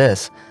 hell with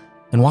this,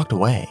 and walked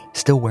away,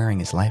 still wearing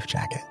his life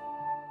jacket.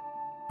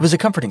 It was a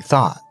comforting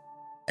thought,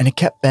 and it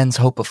kept Ben's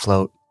hope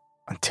afloat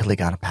until he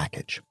got a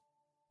package.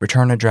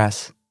 Return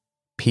address,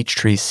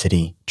 Peachtree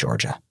City,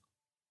 Georgia.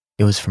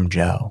 It was from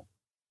Joe,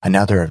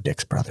 another of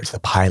Dick's brothers, the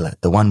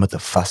pilot, the one with the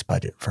fuss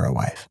budget for a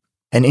wife.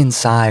 And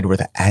inside were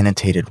the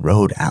annotated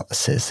road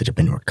atlases that had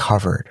been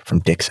recovered from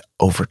Dick's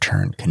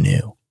overturned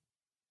canoe.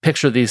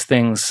 Picture these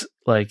things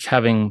like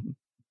having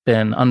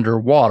been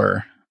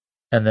underwater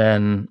and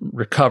then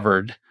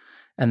recovered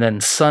and then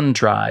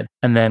sun-dried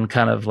and then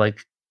kind of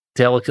like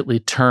delicately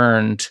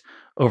turned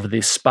over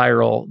these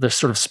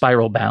sort of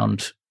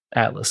spiral-bound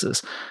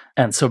atlases.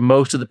 And so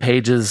most of the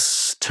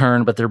pages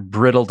turn, but they're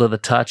brittle to the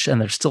touch,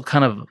 and there's still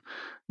kind of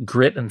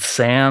grit and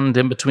sand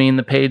in between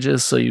the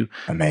pages. So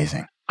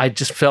Amazing. I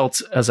just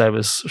felt as I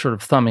was sort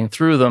of thumbing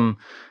through them,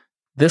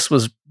 this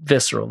was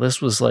visceral.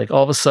 This was like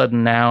all of a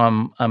sudden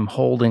now I'm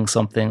holding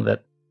something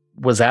that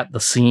was at the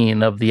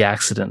scene of the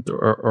accident,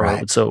 or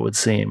right. So it would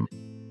seem.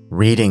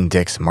 Reading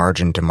Dick's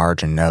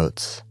margin-to-margin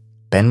notes,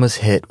 Ben was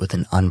hit with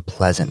an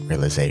unpleasant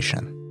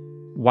realization.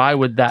 Why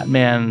would that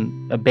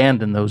man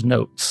abandon those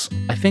notes?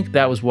 I think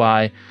that was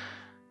why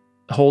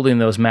holding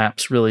those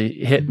maps really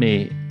hit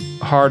me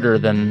harder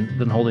than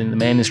holding the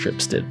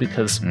manuscripts did,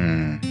 because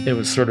it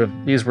was sort of,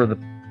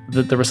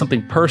 there was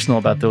something personal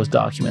about those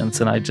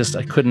documents, and I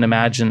couldn't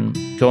imagine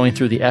going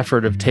through the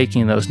effort of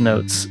taking those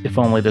notes, if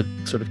only to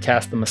sort of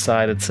cast them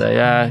aside and say,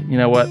 you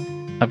know what,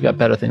 I've got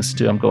better things to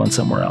do, I'm going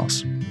somewhere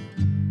else.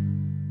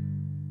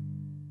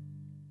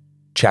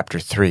 Chapter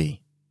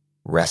 3,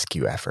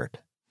 Rescue Effort.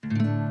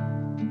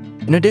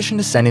 In addition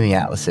to sending the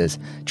atlases,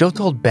 Joe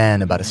told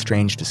Ben about a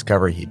strange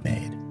discovery he'd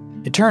made.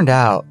 It turned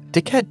out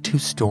Dick had 2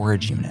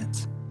 storage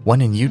units,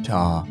 one in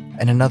Utah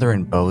and another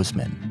in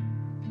Bozeman.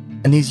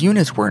 And these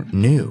units weren't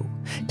new.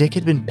 Dick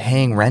had been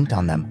paying rent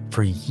on them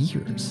for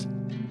years,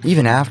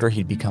 even after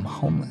he'd become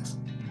homeless,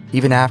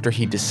 even after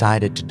he'd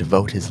decided to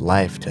devote his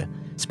life to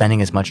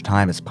spending as much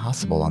time as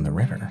possible on the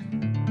river.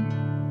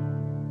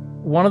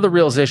 One of the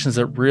realizations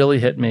that really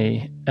hit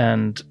me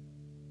and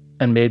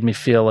made me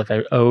feel like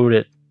I owed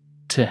it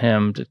to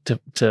him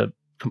to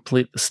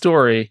complete the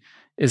story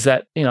is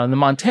that, in the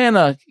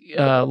Montana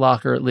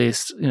locker, at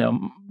least,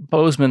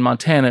 Bozeman,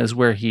 Montana is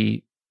where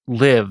he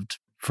lived,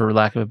 for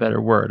lack of a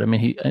better word. I mean,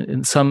 he,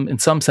 in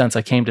some sense,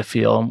 I came to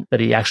feel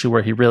that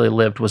where he really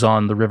lived was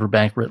on the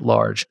riverbank writ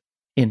large.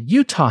 In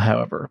Utah,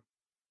 however,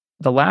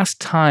 the last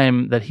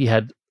time that he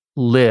had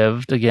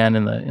lived, again,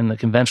 in the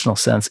conventional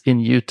sense, in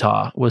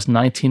Utah was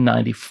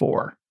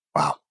 1994.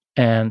 Wow.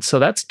 And so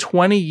that's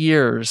 20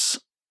 years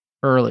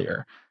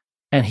earlier.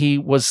 And he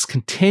was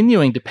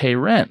continuing to pay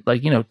rent.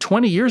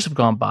 20 years have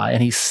gone by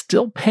and he's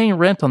still paying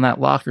rent on that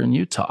locker in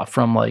Utah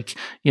from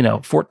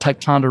Fort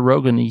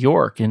Ticonderoga, New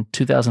York in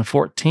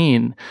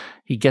 2014.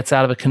 He gets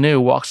out of a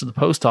canoe, walks to the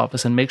post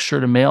office, and makes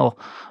sure to mail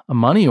a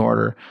money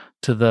order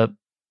to the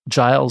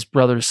Giles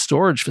Brothers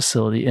storage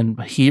facility in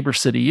Heber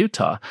City,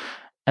 Utah.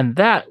 And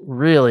that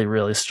really,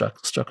 really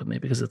struck with me,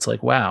 because it's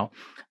like, wow,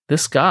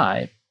 this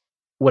guy,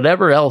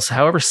 whatever else,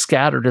 however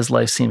scattered his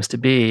life seems to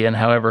be and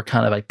however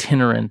kind of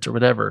itinerant or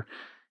whatever,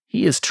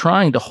 he is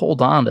trying to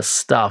hold on to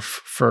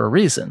stuff for a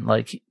reason.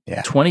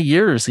 20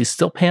 years, he's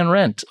still paying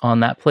rent on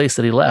that place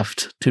that he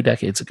left 2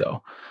 decades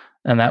ago.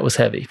 And that was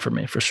heavy for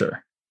me, for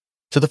sure.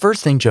 So the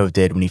first thing Joe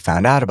did when he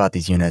found out about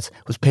these units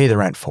was pay the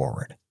rent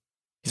forward.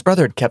 His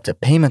brother had kept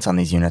up payments on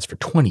these units for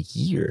 20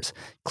 years.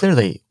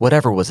 Clearly,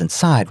 whatever was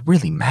inside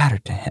really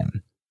mattered to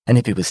him. And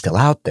if he was still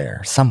out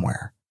there,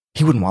 somewhere,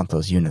 he wouldn't want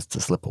those units to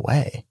slip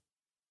away.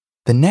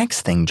 The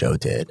next thing Joe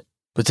did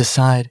was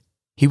decide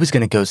he was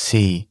going to go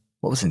see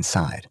what was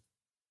inside.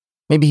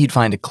 Maybe he'd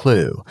find a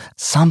clue,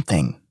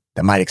 something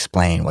that might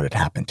explain what had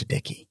happened to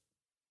Dickie.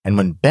 And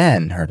when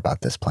Ben heard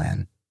about this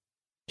plan,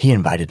 he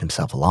invited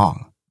himself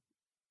along.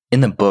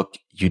 In the book,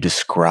 you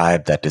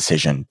describe that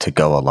decision to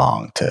go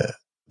along to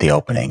the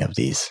opening of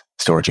these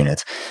storage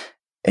units,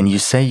 and you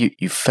say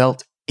you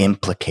felt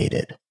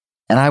implicated.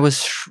 And I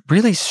was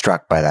really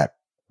struck by that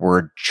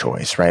word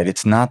choice, right?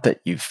 It's not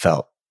that you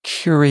felt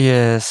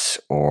curious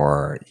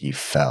or you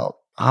felt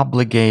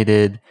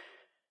obligated.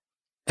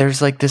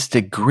 There's like this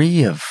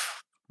degree of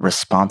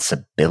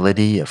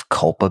responsibility, of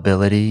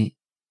culpability.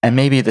 And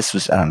maybe this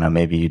was, I don't know,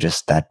 maybe you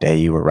just that day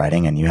you were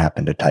writing and you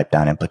happened to type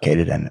down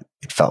implicated and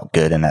it felt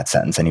good in that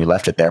sentence and you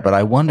left it there. But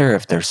I wonder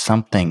if there's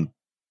something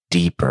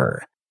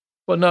deeper.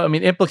 Well, no, I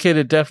mean,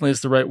 implicated definitely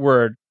is the right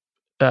word.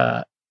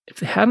 If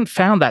they hadn't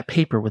found that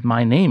paper with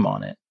my name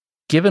on it,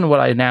 given what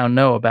I now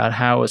know about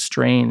how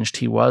estranged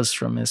he was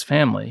from his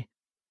family,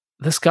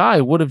 this guy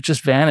would have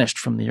just vanished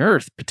from the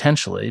earth,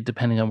 potentially,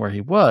 depending on where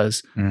he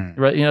was.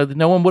 Right? You know,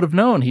 no one would have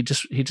known. He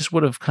just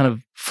would have kind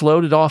of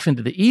floated off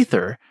into the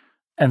ether.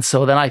 And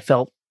so then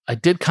I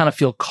did kind of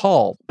feel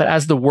called. But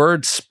as the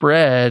word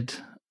spread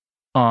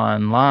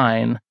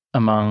online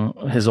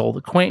among his old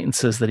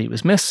acquaintances that he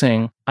was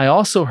missing, I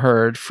also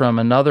heard from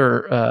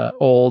another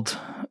old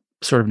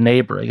sort of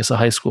neighbor, I guess a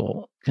high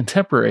school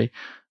contemporary.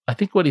 I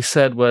think what he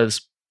said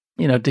was,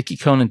 you know, Dickie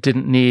Conan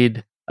didn't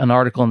need an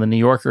article in the New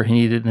Yorker, he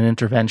needed an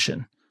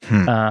intervention.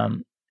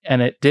 And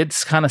it did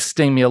kind of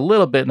sting me a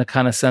little bit in a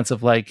kind of sense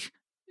of like,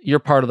 you're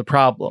part of the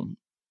problem.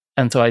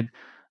 And so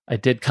I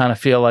did kind of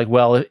feel like,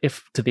 well,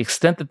 if to the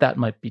extent that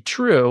might be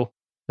true,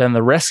 then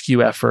the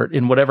rescue effort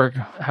in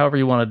however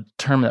you want to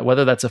term that,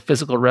 whether that's a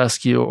physical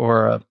rescue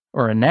or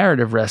a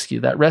narrative rescue,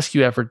 that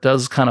rescue effort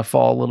does kind of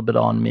fall a little bit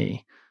on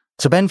me.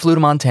 So Ben flew to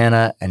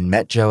Montana and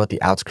met Joe at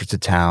the outskirts of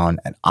town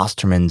at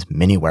Osterman's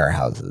mini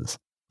warehouses.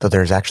 Though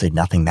there's actually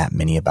nothing that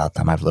mini about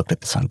them. I've looked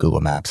at this on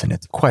Google Maps and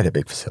it's quite a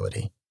big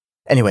facility.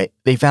 Anyway,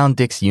 they found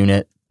Dick's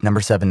unit,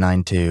 number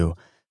 792.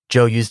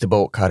 Joe used a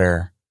bolt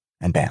cutter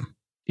and bam.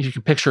 You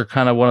can picture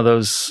kind of one of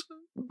those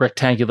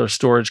rectangular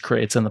storage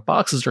crates, and the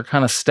boxes are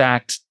kind of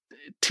stacked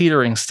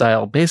teetering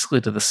style,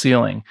 basically to the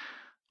ceiling.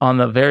 On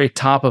the very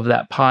top of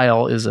that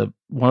pile is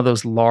one of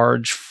those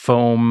large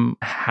foam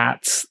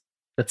hats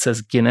that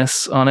says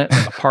Guinness on it,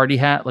 like a party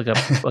hat, like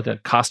a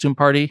costume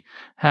party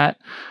hat.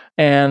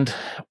 And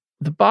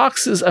the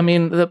boxes, I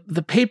mean,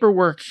 the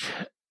paperwork,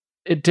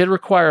 it did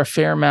require a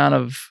fair amount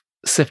of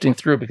sifting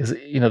through because,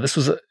 you know,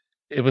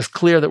 it was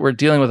clear that we're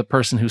dealing with a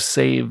person who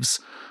saves,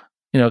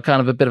 you know,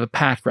 kind of a bit of a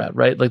pack rat,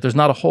 right? Like there's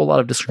not a whole lot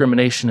of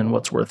discrimination in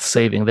what's worth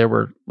saving. There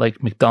were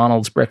like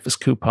McDonald's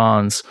breakfast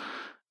coupons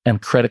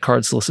and credit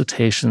card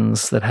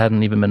solicitations that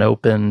hadn't even been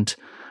opened,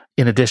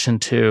 in addition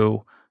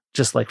to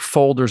just like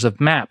folders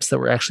of maps that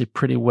were actually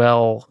pretty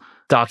well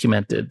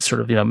documented, sort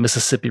of, you know,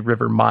 Mississippi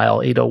River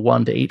mile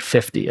 801 to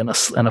 850 in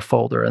a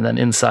folder. And then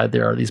inside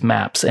there are these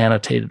maps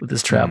annotated with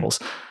his travels.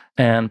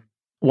 And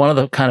one of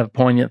the kind of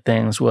poignant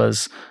things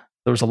was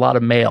there was a lot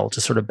of mail,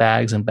 just sort of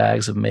bags and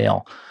bags of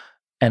mail.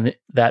 And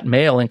that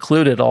mail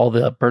included all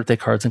the birthday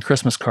cards and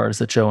Christmas cards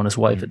that Joe and his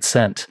wife had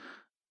sent.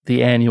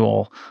 The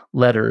annual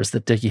letters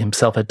that Dickie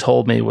himself had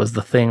told me was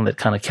the thing that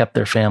kind of kept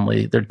their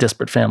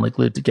disparate family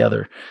glued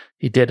together.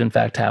 He did, in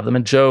fact, have them.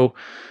 And Joe,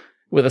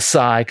 with a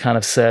sigh, kind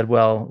of said,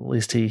 well, at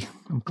least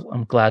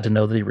I'm glad to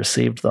know that he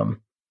received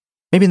them.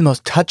 Maybe the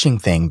most touching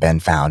thing Ben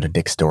found in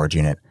Dick's storage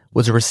unit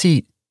was a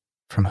receipt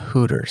from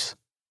Hooters.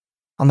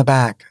 On the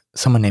back,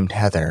 someone named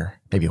Heather,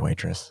 maybe a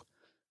waitress,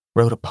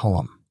 wrote a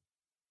poem.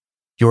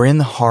 You're in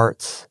the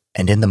hearts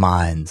and in the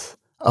minds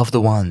of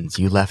the ones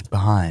you left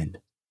behind.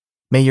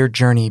 May your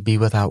journey be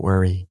without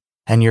worry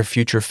and your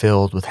future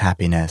filled with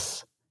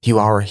happiness. You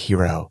are a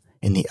hero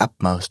in the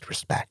utmost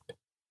respect.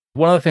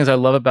 One of the things I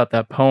love about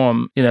that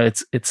poem, you know,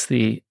 it's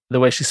the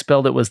way she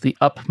spelled it was the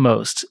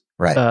upmost,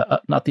 right?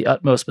 Not the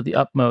utmost, but the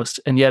upmost,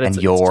 and yet it's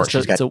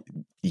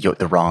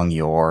the wrong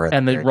your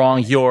and the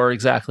wrong your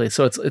exactly.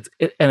 So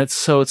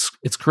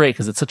it's great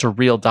because it's such a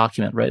real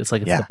document, right? It's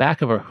like it's the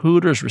back of a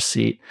Hooters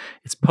receipt.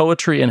 It's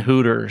poetry and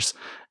Hooters,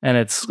 and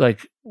it's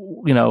like,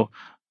 you know,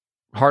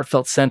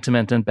 heartfelt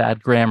sentiment and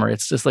bad grammar.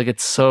 It's just like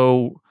it's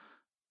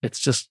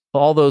just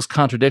all those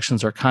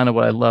contradictions are kind of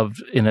what I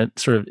loved in it,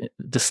 sort of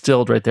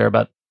distilled right there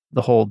about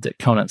the whole Dick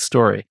Conant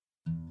story.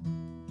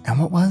 And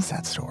what was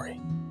that story?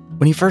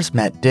 When he first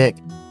met Dick,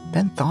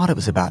 Ben thought it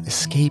was about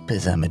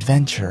escapism,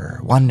 adventure,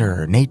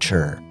 wonder,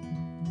 nature.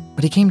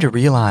 But he came to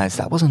realize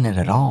that wasn't it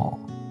at all.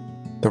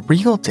 The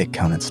real Dick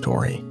Conant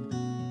story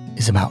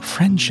is about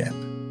friendship.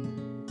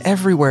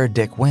 Everywhere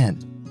Dick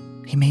went,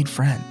 he made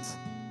friends.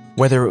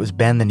 Whether it was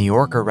Ben the New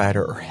Yorker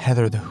writer or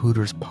Heather the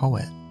Hooters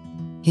poet,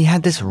 he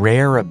had this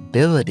rare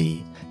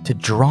ability to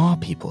draw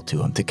people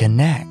to him, to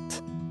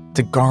connect.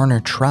 to garner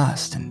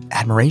trust and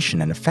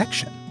admiration and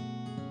affection.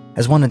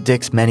 As one of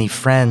Dick's many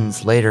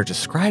friends later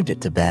described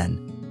it to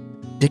Ben,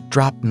 Dick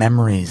dropped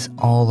memories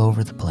all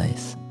over the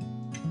place.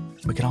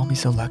 We could all be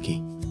so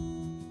lucky.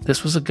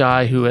 This was a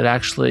guy who had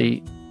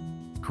actually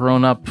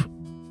grown up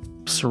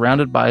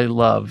surrounded by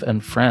love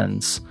and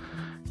friends,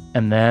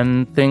 and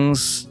then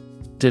things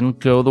didn't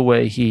go the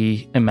way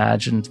he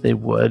imagined they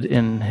would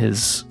in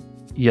his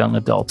young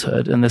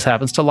adulthood. And this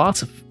happens to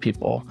lots of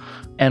people.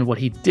 And what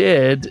he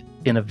did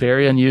in a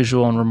very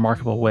unusual and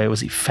remarkable way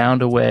was he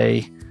found a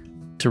way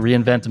to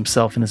reinvent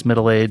himself in his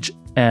middle age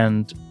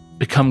and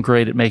become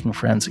great at making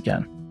friends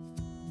again.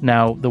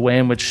 Now, the way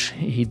in which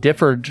he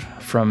differed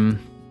from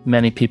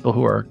many people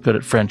who are good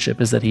at friendship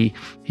is that he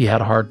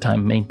had a hard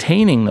time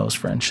maintaining those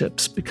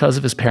friendships because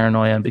of his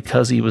paranoia and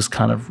because he was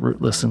kind of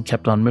rootless and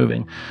kept on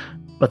moving.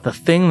 But the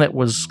thing that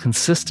was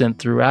consistent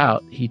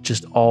throughout, he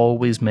just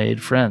always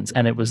made friends.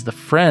 And it was the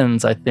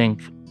friends, I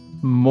think,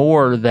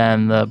 more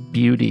than the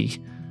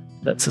beauty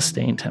that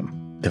sustained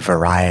him. The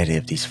variety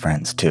of these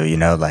friends, too.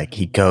 Like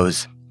he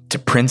goes to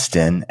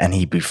Princeton and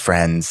he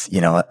befriends,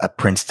 a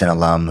Princeton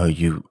alum who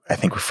you, I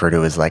think, refer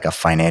to as like a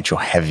financial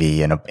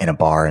heavy in a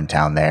bar in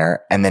town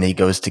there. And then he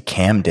goes to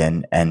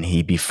Camden and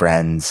he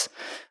befriends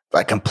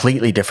a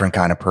completely different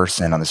kind of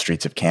person on the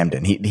streets of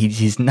Camden.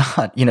 He's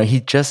not,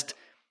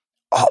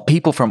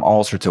 people from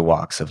all sorts of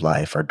walks of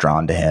life are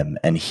drawn to him,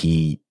 and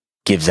he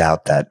gives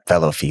out that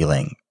fellow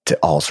feeling to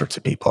all sorts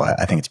of people.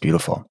 I think it's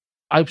beautiful.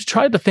 I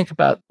tried to think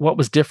about what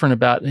was different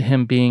about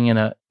him being in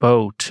a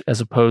boat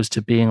as opposed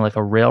to being like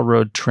a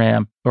railroad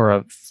tramp or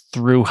a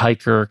through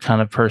hiker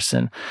kind of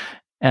person.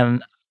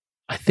 And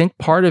I think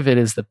part of it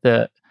is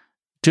that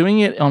doing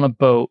it on a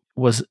boat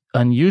was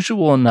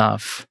unusual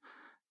enough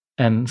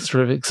and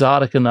sort of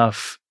exotic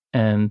enough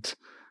and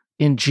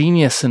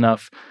ingenious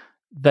enough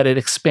that it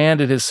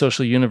expanded his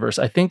social universe.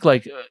 I think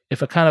like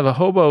if a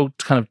hobo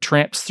kind of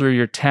tramps through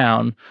your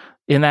town,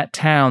 in that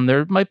town,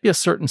 there might be a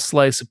certain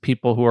slice of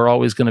people who are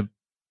always going to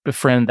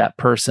befriend that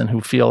person,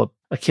 who feel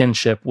a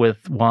kinship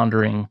with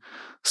wandering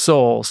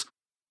souls.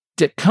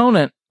 Dick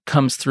Conant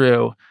comes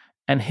through,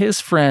 and his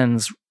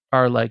friends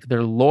are like,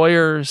 they're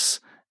lawyers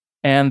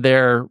and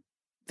they're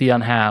the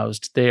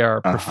unhoused. They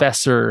are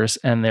professors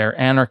and they're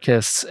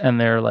anarchists and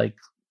they're like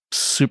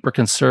super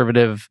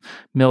conservative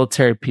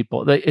military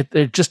people.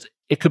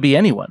 It could be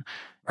anyone.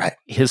 Right.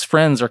 His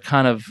friends are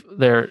kind of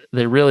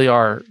they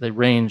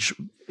range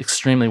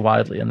extremely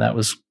widely, and that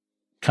was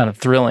kind of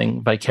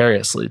thrilling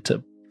vicariously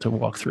to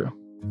walk through.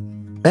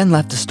 Ben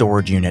left the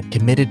storage unit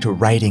committed to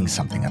writing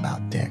something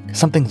about Dick,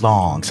 something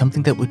long,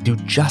 something that would do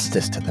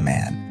justice to the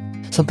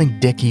man, something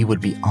Dickie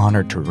would be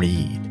honored to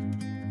read,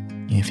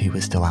 if he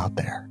was still out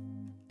there.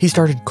 He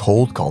started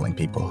cold calling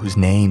people whose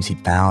names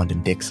he'd found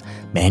in Dick's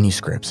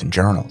manuscripts and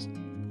journals.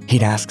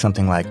 He'd ask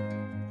something like,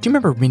 "Do you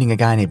remember meeting a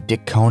guy named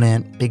Dick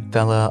Conant? Big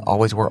fella,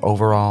 always wore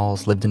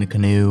overalls, lived in a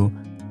canoe?"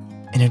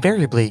 And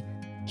invariably,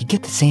 he'd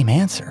get the same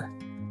answer.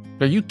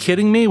 Are you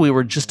kidding me? We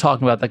were just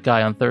talking about that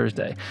guy on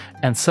Thursday.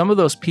 And some of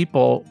those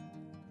people,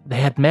 they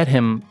had met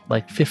him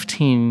like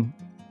 15,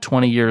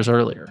 20 years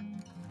earlier.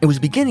 It was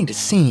beginning to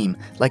seem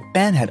like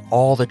Ben had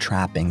all the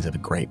trappings of a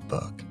great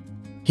book.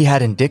 He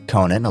had in Dick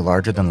Conant a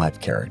larger-than-life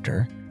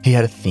character. He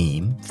had a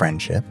theme,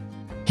 friendship.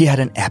 He had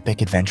an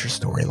epic adventure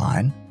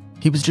storyline.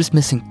 He was just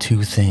missing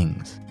two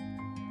things.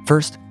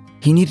 First,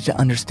 he needed to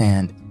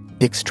understand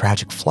Dick's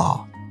tragic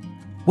flaw.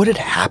 What had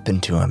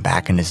happened to him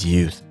back in his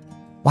youth?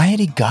 Why had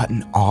he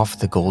gotten off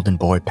the Golden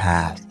Boy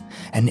path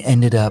and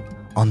ended up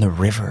on the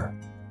river?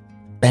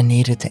 Ben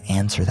needed to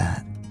answer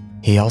that.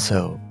 He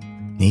also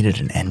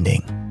needed an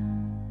ending.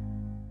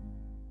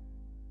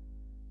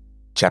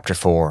 Chapter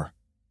 4,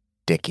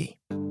 Dickie.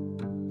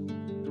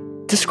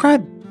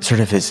 Describe sort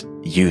of his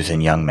youth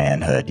and young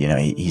manhood.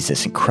 He's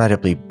this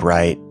incredibly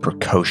bright,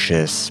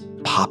 precocious,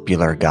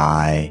 popular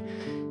guy.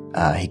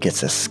 He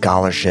gets a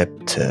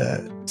scholarship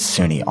to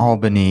SUNY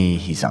Albany.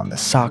 He's on the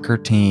soccer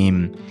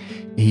team.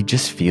 He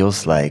just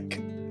feels like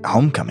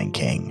homecoming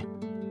king.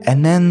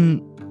 And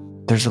then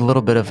there's a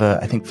little bit of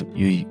I think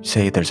you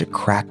say there's a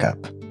crack up.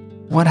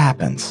 What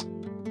happens?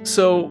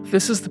 So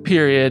this is the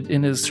period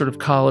in his sort of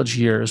college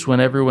years when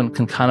everyone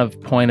can kind of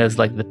point as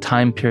like the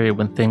time period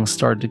when things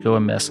started to go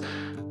amiss.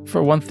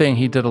 For one thing,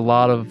 he did a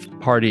lot of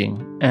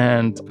partying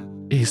and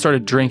he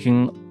started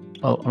drinking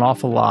an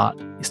awful lot.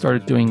 He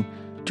started doing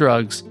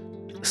drugs.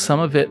 Some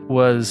of it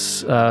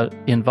was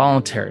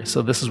involuntary.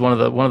 So this is one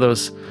of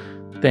those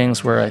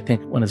things where I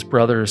think when his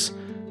brothers,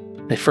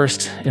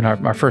 in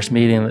our first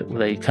meeting,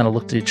 they kind of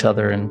looked at each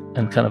other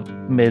and kind of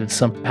made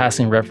some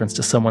passing reference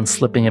to someone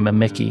slipping him a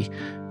Mickey.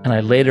 And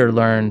I later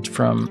learned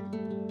from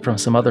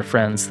some other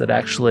friends that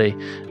actually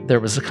there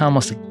was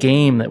almost a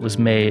game that was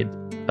made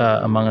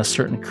among a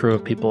certain crew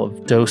of people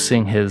of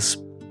dosing his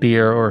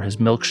beer or his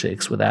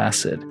milkshakes with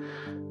acid.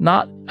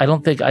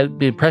 The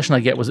impression I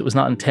get was it was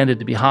not intended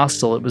to be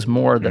hostile. It was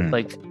more that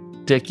like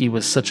Dickie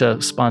was such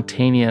a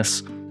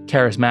spontaneous,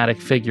 charismatic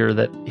figure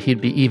that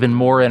he'd be even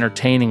more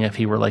entertaining if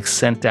he were like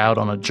sent out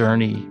on a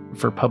journey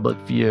for public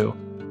view.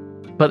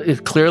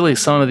 But clearly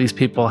some of these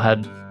people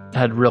had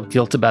had real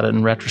guilt about it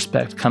in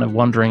retrospect, kind of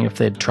wondering if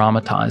they'd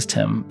traumatized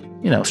him.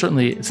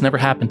 Certainly it's never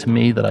happened to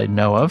me that I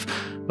know of,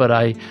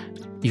 but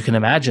you can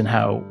imagine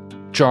how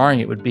jarring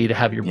it would be to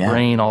have your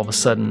brain all of a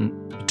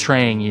sudden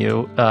betraying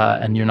you,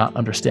 and you're not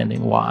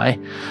understanding why.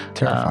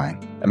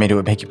 Terrifying. It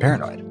would make you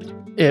paranoid.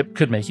 It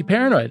could make you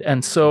paranoid.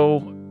 And so,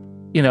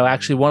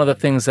 actually one of the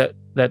things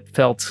that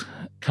felt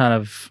kind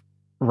of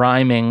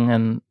rhyming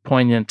and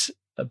poignant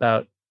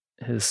about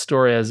his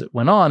story as it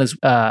went on is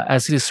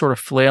as he's sort of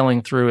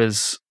flailing through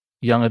his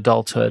young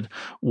adulthood,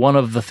 one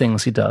of the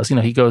things he does,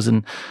 he goes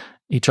and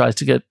he tries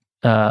to get,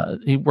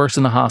 he works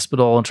in the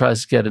hospital and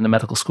tries to get into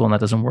medical school, and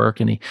that doesn't work.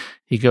 And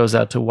he goes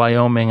out to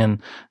Wyoming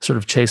and sort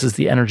of chases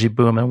the energy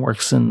boom and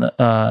works in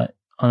on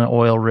an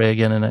oil rig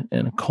and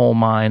in a coal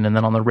mine, and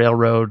then on the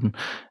railroad,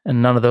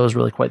 and none of those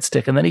really quite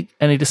stick. And then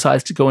he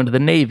decides to go into the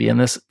Navy, and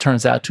this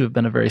turns out to have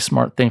been a very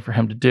smart thing for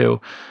him to do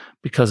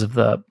because of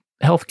the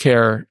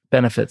healthcare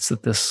benefits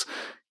that this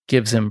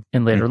gives him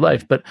in later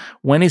life. But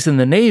when he's in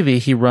the Navy,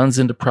 he runs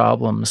into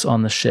problems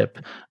on the ship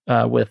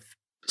with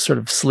sort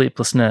of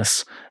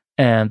sleeplessness,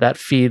 and that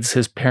feeds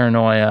his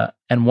paranoia.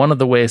 And one of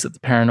the ways that the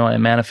paranoia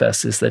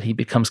manifests is that he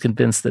becomes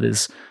convinced that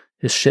his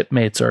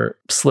shipmates are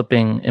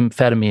slipping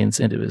amphetamines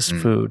into his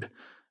food.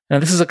 Now,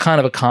 this is a kind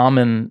of a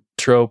common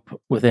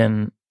trope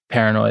within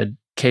paranoid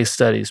case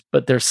studies,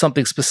 but there's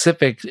something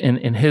specific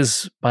in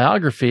his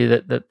biography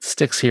that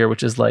sticks here,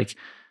 which is like,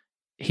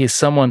 he's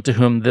someone to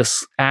whom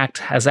this act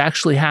has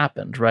actually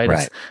happened,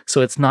 right?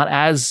 So it's not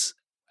as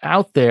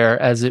out there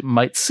as it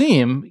might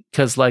seem,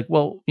 because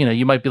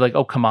you might be like,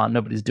 oh, come on,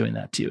 nobody's doing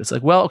that to you. It's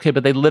like, well, okay,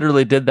 but they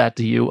literally did that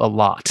to you a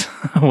lot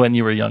when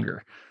you were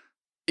younger.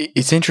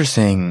 It's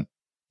interesting.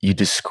 You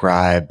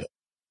describe,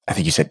 I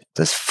think you said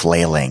this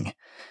flailing,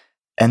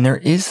 and there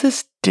is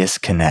this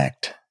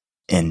disconnect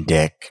in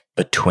Dick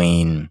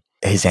between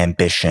his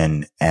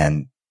ambition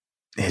and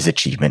his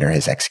achievement or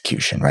his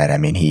execution, right?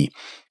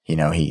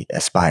 He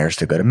aspires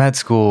to go to med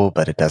school,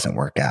 but it doesn't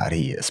work out.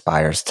 He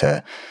aspires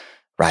to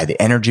ride the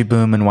energy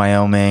boom in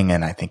Wyoming,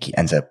 and I think he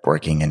ends up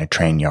working in a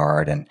train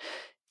yard, and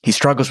he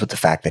struggles with the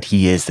fact that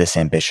he is this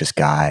ambitious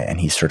guy, and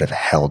he's sort of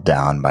held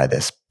down by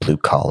this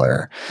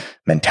blue-collar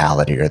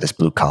mentality or this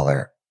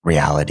blue-collar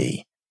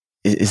reality.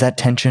 Is that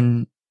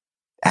tension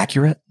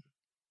accurate?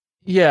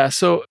 Yeah,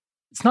 so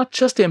it's not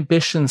just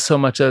ambition so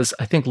much as,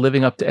 I think,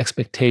 living up to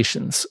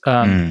expectations.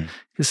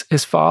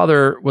 His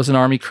father was an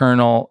Army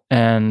colonel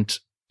and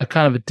a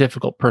kind of a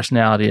difficult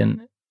personality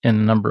in a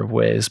number of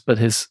ways, but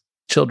his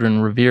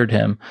children revered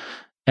him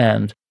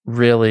and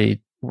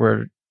really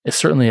were,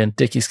 certainly in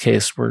Dickie's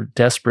case, were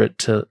desperate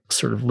to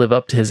sort of live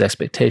up to his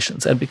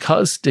expectations. And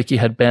because Dickie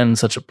had been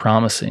such a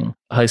promising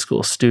high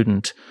school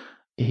student,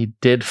 he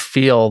did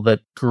feel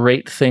that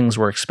great things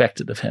were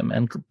expected of him.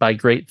 And by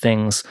great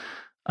things,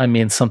 I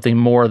mean something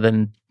more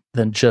than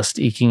just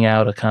eking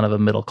out a kind of a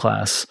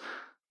middle-class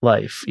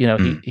life.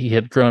 He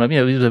had grown up, he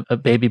was a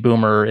baby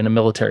boomer in a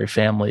military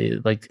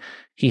family. Like,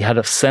 he had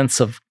a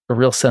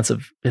real sense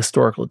of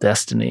historical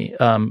destiny,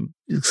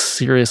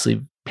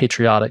 seriously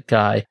patriotic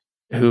guy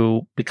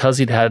who, because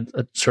he'd had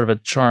a sort of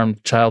a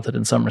charmed childhood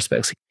in some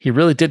respects, he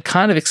really did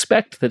kind of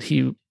expect that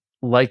he,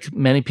 like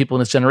many people in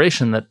his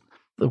generation, that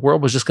the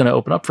world was just going to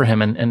open up for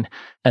him,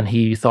 and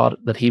he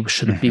thought that he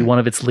should be one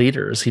of its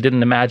leaders. He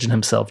didn't imagine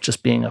himself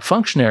just being a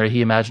functionary.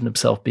 He imagined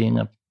himself being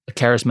a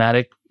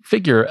charismatic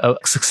figure, a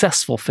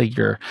successful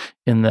figure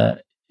in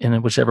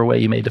whichever way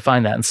you may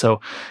define that. And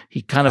so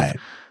he kind of,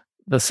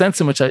 the sense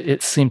in which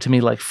it seemed to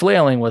me like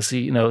flailing was,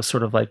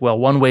 sort of like, well,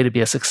 one way to be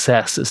a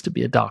success is to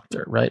be a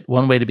doctor, right?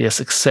 One way to be a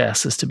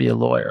success is to be a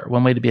lawyer.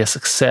 One way to be a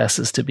success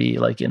is to be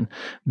like in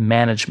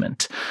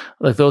management.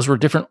 Like, those were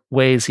different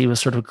ways he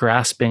was sort of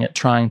grasping at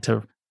trying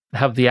to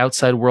have the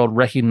outside world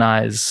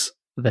recognize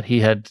that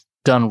he had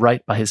done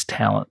right by his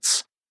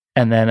talents.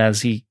 And then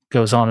as he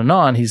goes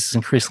on, he's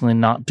increasingly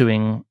not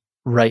doing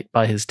right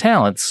by his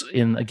talents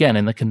in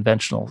the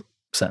conventional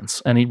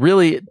sense. And he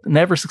really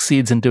never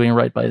succeeds in doing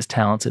right by his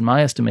talents, in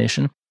my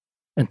estimation,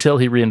 until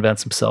he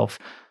reinvents himself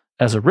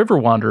as a river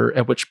wanderer,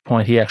 at which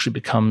point he actually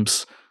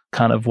becomes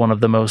kind of one of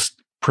the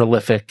most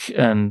prolific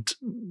and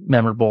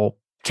memorable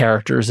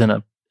characters in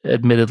a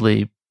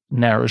admittedly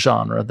narrow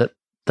genre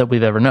that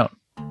we've ever known.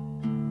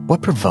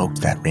 What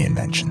provoked that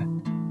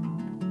reinvention?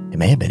 It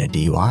may have been a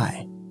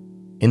DUI.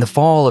 In the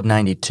fall of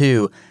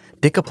 '92,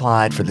 Dick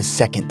applied for the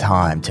second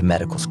time to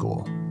medical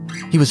school.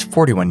 He was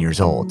 41 years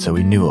old, so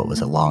he knew it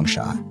was a long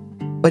shot.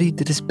 But he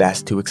did his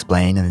best to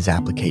explain in his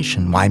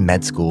application why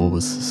med school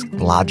was a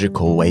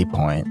logical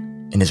waypoint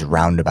in his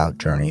roundabout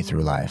journey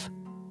through life.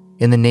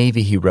 In the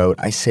Navy, he wrote,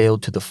 "I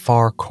sailed to the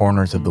far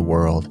corners of the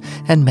world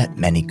and met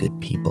many good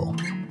people."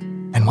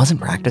 And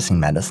wasn't practicing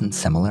medicine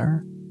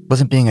similar?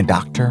 Wasn't being a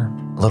doctor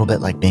a little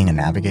bit like being a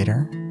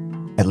navigator?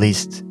 At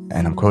least,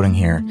 and I'm quoting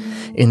here,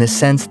 in the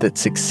sense that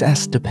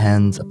success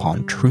depends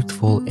upon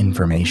truthful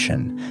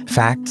information.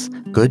 Facts,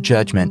 good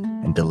judgment,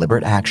 and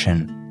deliberate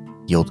action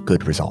yield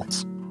good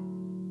results.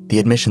 The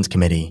admissions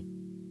committee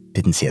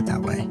didn't see it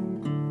that way.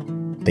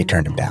 They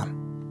turned him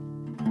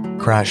down.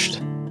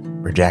 Crushed,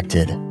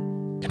 rejected,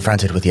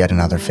 confronted with yet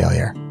another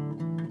failure,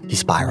 He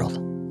spiraled.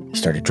 He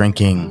started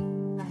drinking,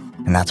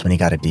 and that's when he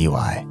got a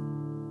DUI.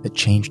 It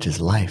changed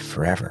his life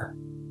forever.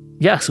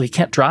 Yeah, so he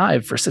can't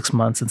drive for 6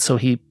 months. And so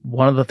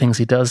one of the things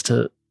he does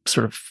to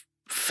sort of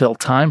fill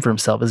time for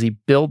himself is he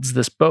builds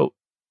this boat.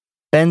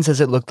 Ben says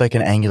it looked like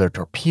an angular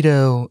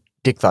torpedo.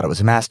 Dick thought it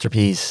was a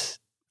masterpiece.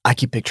 I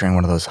keep picturing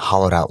one of those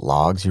hollowed out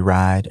logs you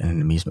ride in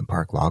an amusement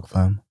park log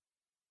flume.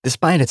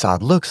 Despite its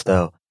odd looks,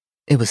 though,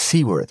 it was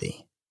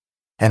seaworthy.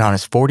 And on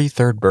his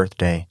 43rd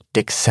birthday,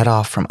 Dick set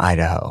off from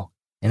Idaho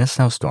in a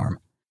snowstorm,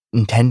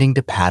 intending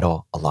to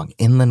paddle along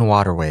inland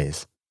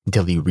waterways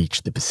until he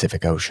reached the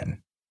Pacific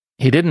Ocean.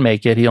 He didn't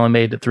make it. He only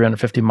made it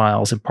 350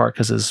 miles, in part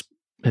because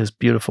his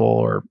beautiful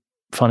or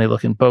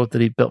funny-looking boat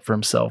that he built for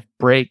himself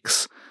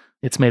breaks.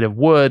 It's made of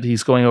wood.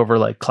 He's going over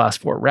like class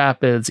 4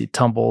 rapids. He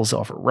tumbles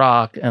off a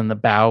rock, and the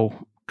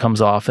bow comes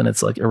off, and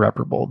it's like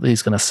irreparable.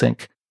 He's going to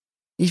sink.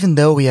 Even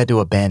though he had to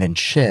abandon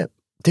ship,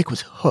 Dick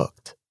was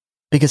hooked.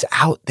 Because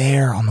out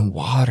there on the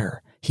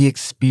water, he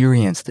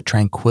experienced the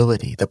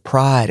tranquility, the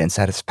pride and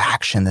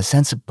satisfaction, the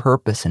sense of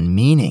purpose and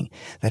meaning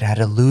that had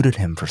eluded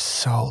him for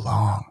so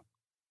long.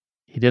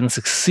 He didn't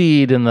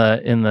succeed in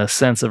the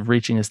sense of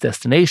reaching his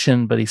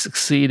destination, but he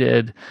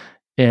succeeded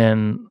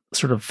in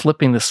sort of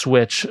flipping the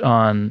switch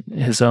on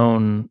his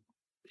own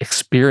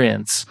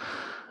experience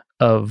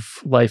of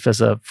life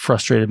as a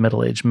frustrated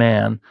middle-aged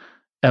man.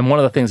 And one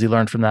of the things he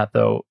learned from that,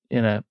 though,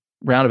 in a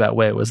roundabout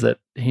way, was that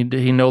he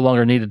no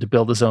longer needed to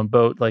build his own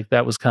boat. Like,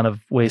 that was kind of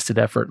wasted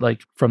effort.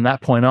 Like, from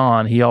that point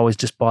on, he always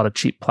just bought a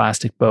cheap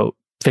plastic boat,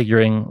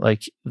 figuring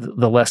like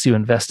the less you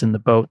invest in the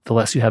boat, the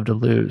less you have to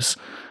lose.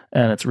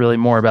 And it's really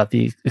more about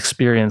the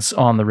experience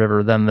on the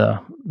river than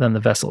the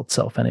vessel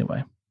itself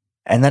anyway.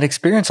 And that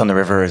experience on the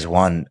river is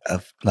one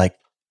of like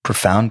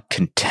profound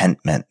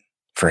contentment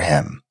for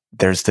him.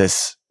 There's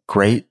this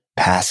great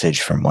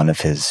passage from one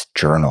of his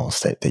journals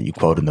that you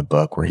quote in the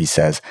book where he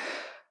says,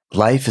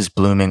 "Life is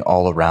blooming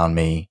all around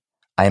me.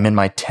 I am in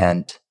my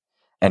tent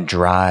and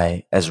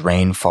dry as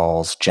rain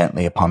falls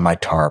gently upon my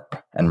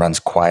tarp and runs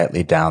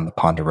quietly down the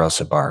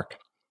ponderosa bark.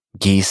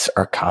 Geese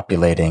are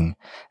copulating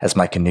as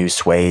my canoe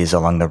sways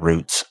along the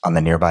roots on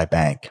the nearby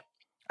bank.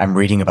 I'm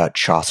reading about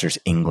Chaucer's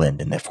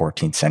England in the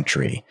 14th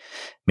century.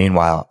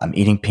 Meanwhile, I'm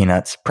eating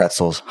peanuts,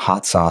 pretzels,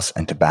 hot sauce,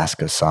 and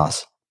Tabasco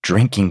sauce,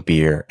 drinking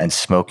beer and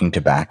smoking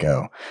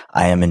tobacco.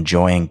 I am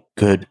enjoying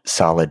good,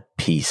 solid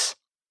peace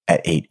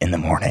at 8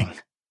 a.m.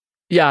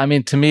 Yeah, I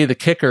mean, to me, the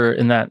kicker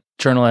in that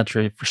journal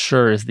entry for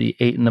sure is the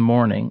 8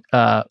 a.m.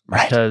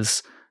 Right.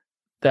 Because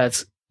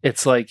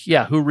it's like,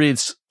 yeah, who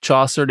reads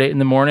Chaucer at 8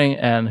 a.m.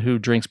 and who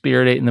drinks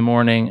beer at 8 a.m.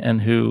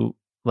 and who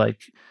like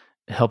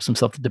helps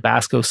himself to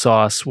Tabasco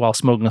sauce while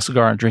smoking a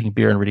cigar and drinking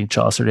beer and reading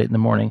Chaucer at 8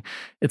 a.m.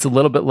 It's a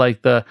little bit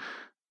like the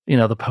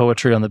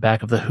poetry on the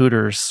back of the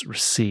Hooters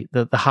receipt,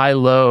 the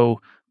high-low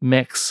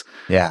mix.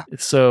 Yeah.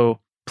 It's so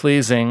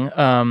pleasing.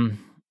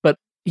 But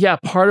yeah,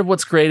 part of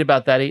what's great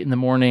about that 8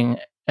 a.m.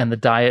 and the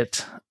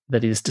diet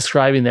that he's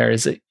describing there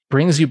is it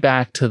brings you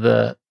back to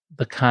the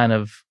kind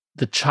of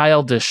the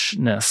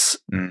childishness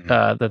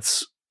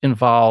that's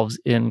involved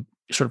in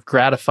sort of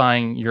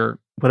gratifying your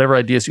whatever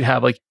ideas you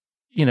have. Like,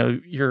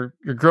 you're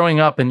growing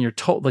up and you're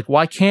told, like,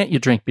 why can't you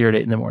drink beer at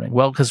 8 a.m?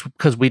 Well,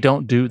 because we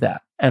don't do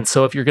that. And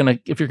so if you're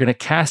gonna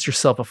cast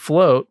yourself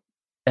afloat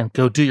and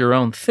go do your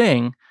own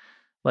thing,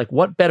 like,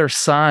 what better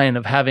sign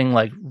of having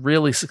like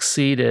really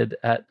succeeded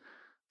at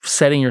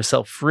setting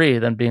yourself free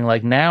than being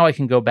like, now I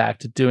can go back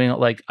to doing it,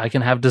 like I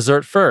can have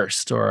dessert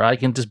first, or I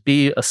can just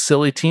be a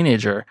silly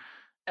teenager.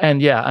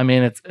 And yeah, I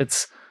mean,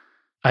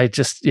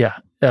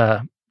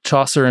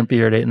 Chaucer and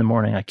beer at 8 a.m.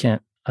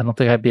 I don't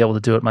think I'd be able to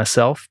do it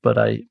myself, but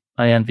I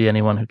envy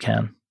anyone who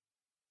can.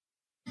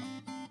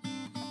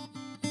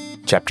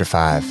 Chapter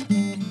 5,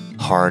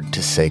 Hard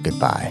to Say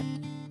Goodbye.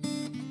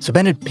 So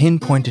Ben had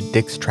pinpointed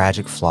Dick's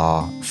tragic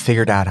flaw,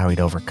 figured out how he'd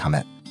overcome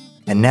it.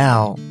 And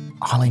now,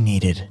 all he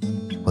needed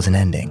was an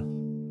ending.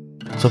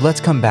 So let's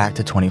come back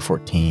to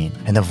 2014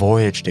 and the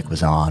voyage Dick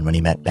was on when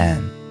he met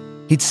Ben.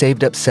 He'd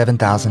saved up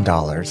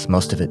 $7,000,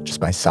 most of it just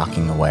by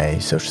socking away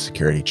Social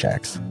Security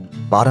checks.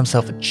 Bought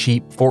himself a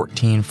cheap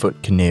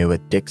 14-foot canoe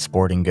at Dick's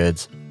Sporting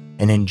Goods,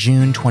 and in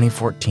June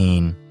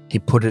 2014, he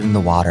put it in the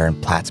water in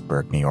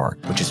Plattsburgh, New York,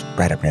 which is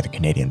right up near the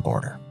Canadian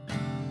border.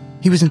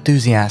 He was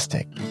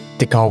enthusiastic.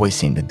 Dick always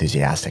seemed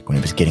enthusiastic when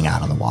he was getting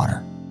out on the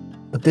water.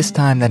 But this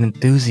time, that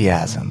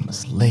enthusiasm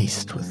was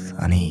laced with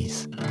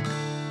unease.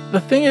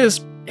 The thing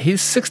is,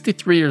 he's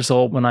 63 years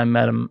old when I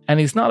met him, and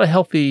he's not a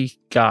healthy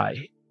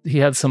guy. He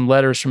had some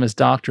letters from his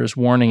doctors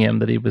warning him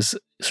that he was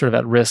sort of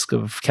at risk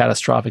of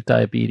catastrophic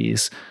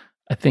diabetes.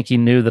 I think he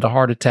knew that a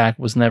heart attack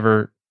was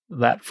never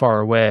that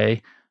far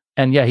away.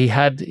 And yeah, he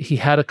had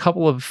a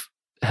couple of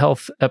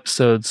health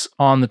episodes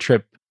on the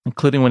trip,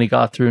 including when he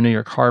got through New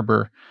York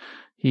Harbor.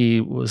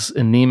 He was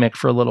anemic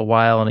for a little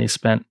while, and he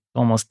spent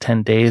almost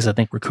 10 days, I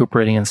think,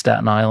 recuperating in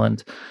Staten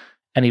Island.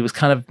 And he was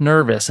kind of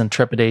nervous and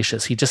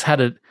trepidatious. He just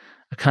had a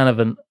kind of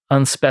an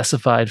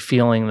unspecified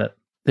feeling that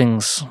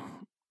things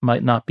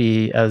might not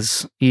be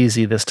as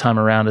easy this time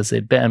around as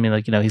they'd been. I mean,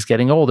 like, he's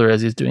getting older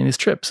as he's doing these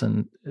trips,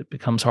 and it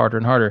becomes harder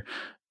and harder.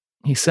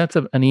 he sent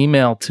an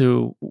email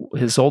to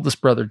his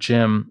oldest brother,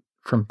 Jim,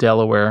 from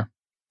Delaware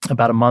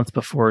about a month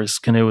before his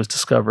canoe was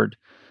discovered.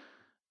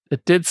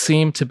 It did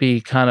seem to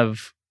be kind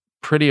of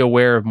pretty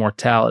aware of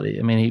mortality.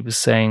 I mean, he was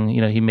saying,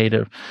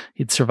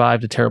 he'd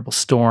survived a terrible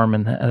storm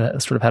and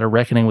sort of had a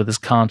reckoning with his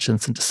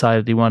conscience and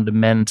decided he wanted to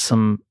mend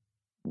some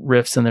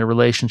rifts in their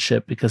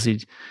relationship because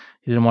he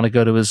didn't want to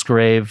go to his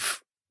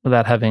grave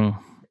without having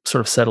sort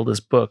of settled his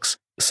books.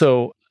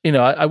 So,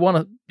 I want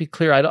to be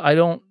clear. I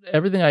don't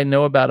everything I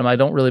know about him, I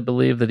don't really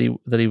believe that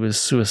he was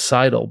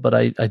suicidal, but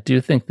I do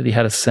think that he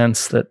had a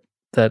sense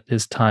that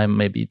his time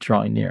may be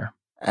drawing near.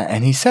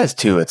 And he says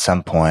too, at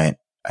some point,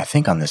 I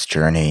think on this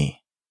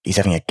journey, he's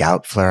having a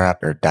gout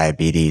flare-up or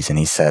diabetes, and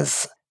he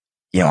says,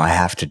 I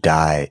have to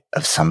die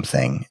of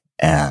something,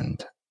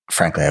 and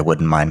frankly, I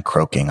wouldn't mind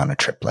croaking on a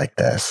trip like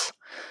this.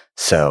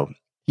 So,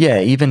 yeah,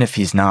 even if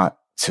he's not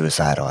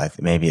suicidal,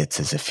 maybe it's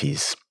as if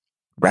he's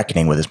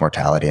reckoning with his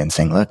mortality and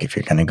saying, look, if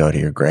you're going to go to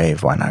your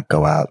grave, why not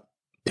go out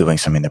doing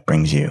something that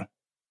brings you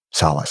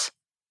solace?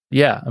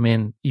 Yeah, I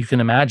mean, you can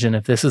imagine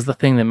if this is the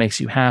thing that makes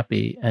you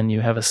happy and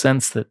you have a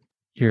sense that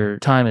your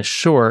time is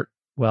short,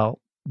 well,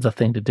 the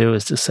thing to do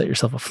is just set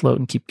yourself afloat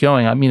and keep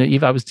going. I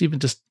mean, I was even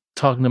just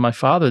talking to my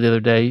father the other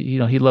day.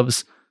 He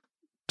loves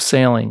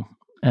sailing,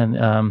 and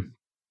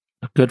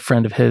a good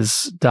friend of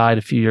his died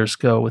a few years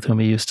ago with whom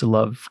he used to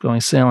love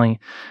going sailing.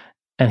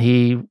 And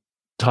he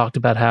talked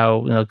about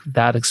how,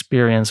 that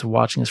experience of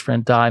watching his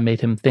friend die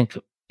made him think,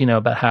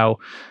 about how,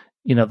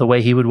 the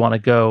way he would want to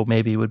go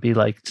maybe would be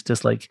like to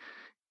just like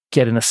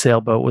get in a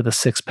sailboat with a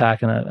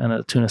 6-pack and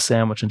a tuna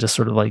sandwich and just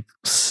sort of like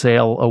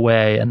sail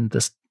away and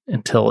just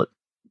until it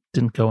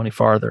didn't go any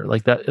farther.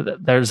 Like that,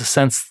 there's a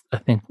sense I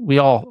think we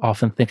all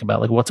often think about,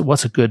 like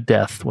what's a good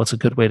death? What's a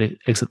good way to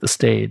exit the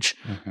stage?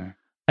 Mm-hmm.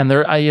 And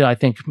I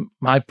think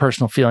my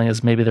personal feeling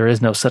is maybe there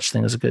is no such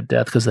thing as a good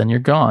death, because then you're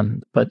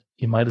gone, but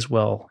you might as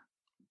well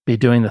be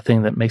doing the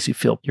thing that makes you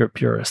feel your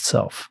purest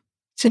self.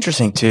 It's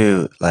interesting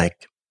too,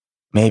 like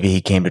maybe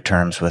he came to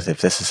terms with,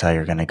 if this is how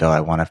you're going to go, I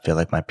want to feel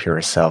like my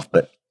purest self.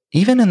 But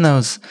even in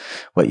those,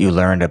 what you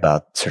learned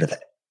about sort of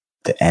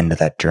the end of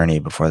that journey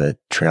before the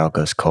trail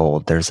goes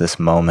cold, there's this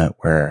moment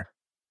where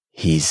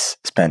he's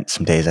spent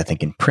some days, I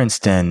think, in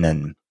Princeton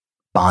and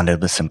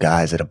bonded with some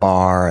guys at a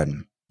bar.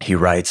 And he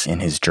writes in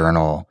his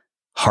journal,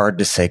 hard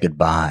to say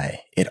goodbye.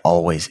 It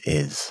always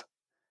is.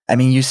 I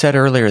mean, you said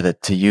earlier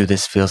that to you,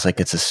 this feels like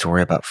it's a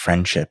story about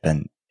friendship.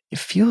 And it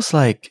feels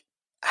like,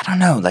 I don't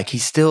know, like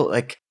he's still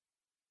like,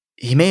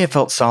 he may have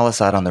felt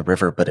solace out on the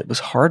river, but it was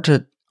hard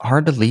to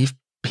leave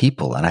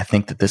people. And I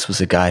think that this was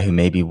a guy who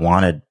maybe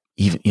wanted,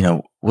 even,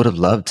 would have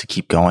loved to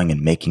keep going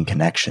and making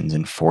connections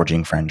and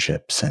forging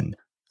friendships. And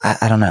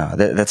I don't know,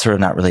 that's sort of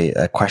not really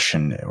a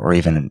question or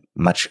even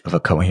much of a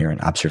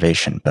coherent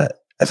observation. But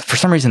for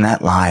some reason,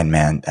 that line,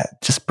 man,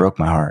 that just broke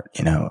my heart.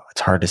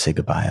 It's hard to say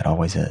goodbye. It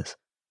always is.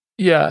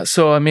 Yeah.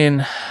 So, I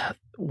mean,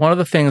 one of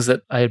the things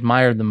that I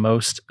admired the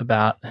most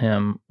about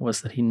him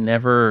was that he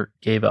never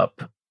gave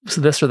up. So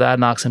this or that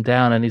knocks him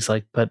down, and he's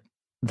like, but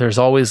there's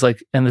always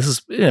like, and this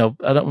is,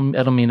 I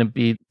don't mean to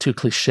be too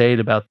cliched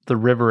about the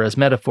river as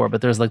metaphor, but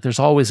there's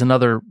always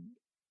another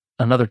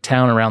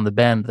town around the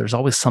bend. There's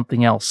always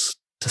something else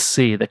to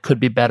see that could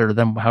be better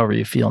than however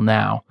you feel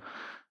now.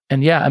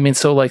 And yeah, I mean,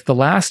 so like the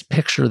last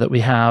picture that we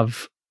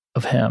have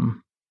of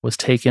him was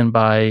taken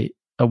by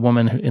a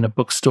woman in a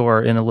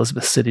bookstore in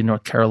Elizabeth City,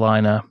 North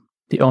Carolina.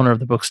 The owner of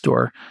the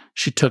bookstore,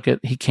 she took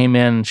it. He came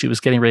in, she was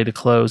getting ready to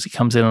close. He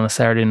comes in on a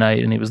Saturday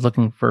night and he was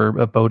looking for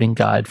a boating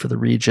guide for the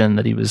region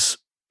that he was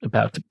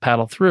about to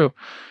paddle through.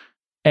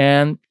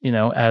 And,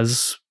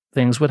 as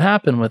things would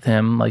happen with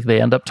him, like they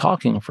end up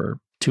talking for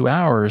 2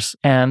 hours,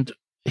 and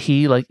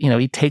he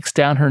he takes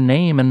down her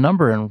name and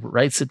number and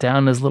writes it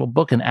down in his little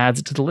book and adds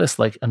it to the list,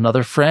 like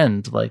another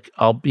friend, like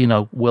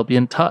we'll be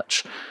in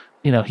touch.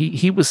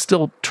 He was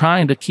still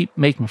trying to keep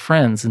making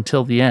friends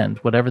until the end,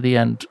 whatever the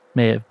end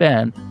may have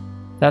been.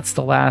 That's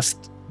the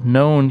last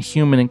known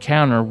human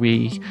encounter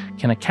we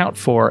can account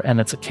for,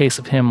 and it's a case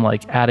of him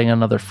like adding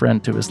another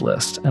friend to his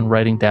list and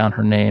writing down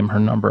her name, her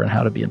number, and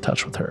how to be in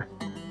touch with her.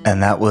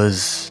 And that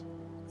was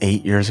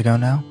 8 years ago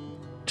now?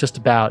 Just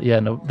about, yeah.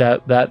 No,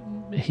 that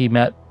he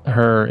met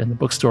her in the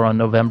bookstore on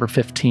November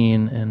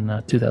 15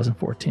 in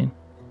 2014.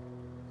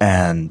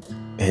 And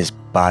his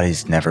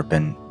body's never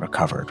been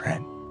recovered, right?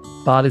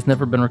 Body's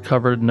never been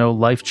recovered. No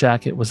life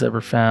jacket was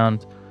ever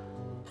found.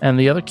 And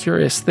the other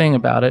curious thing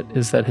about it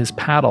is that his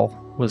paddle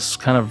was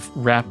kind of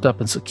wrapped up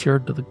and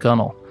secured to the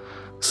gunnel.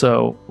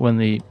 So when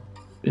the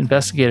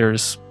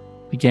investigators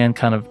began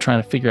kind of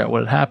trying to figure out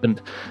what had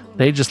happened,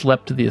 they just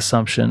leapt to the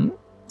assumption,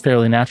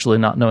 fairly naturally,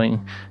 not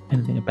knowing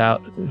anything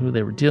about who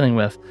they were dealing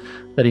with,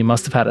 that he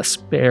must have had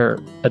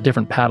a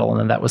different paddle, and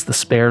then that was the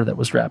spare that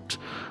was wrapped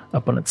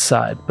up on its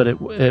side. But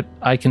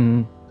I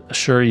can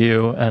assure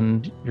you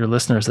and your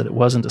listeners that it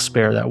wasn't a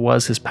spare. That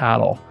was his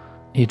paddle.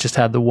 He just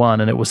had the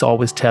one, and it was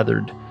always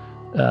tethered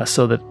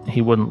so that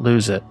he wouldn't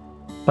lose it.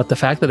 But the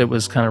fact that it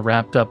was kind of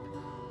wrapped up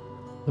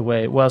the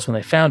way it was when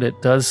they found it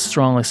does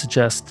strongly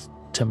suggest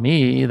to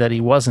me that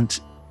he wasn't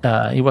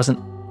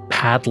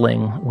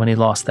paddling when he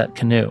lost that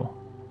canoe.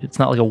 It's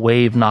not like a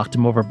wave knocked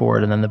him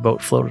overboard and then the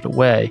boat floated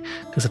away,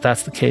 because if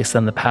that's the case,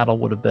 then the paddle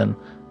would have been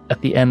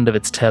at the end of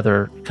its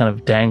tether, kind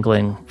of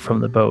dangling from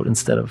the boat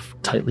instead of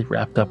tightly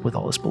wrapped up with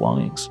all his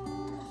belongings.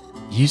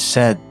 You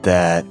said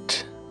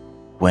that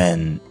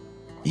when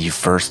you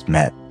first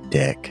met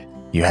Dick,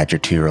 you had your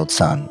 2-year-old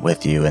son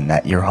with you, and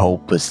that your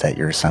hope was that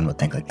your son would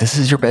think, like, this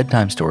is your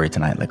bedtime story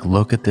tonight. Like,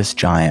 look at this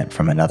giant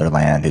from another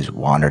land who's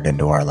wandered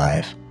into our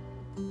life.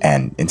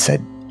 And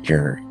instead,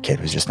 your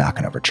kid was just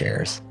knocking over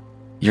chairs.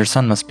 Your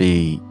son must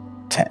be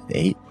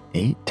 10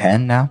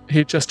 now?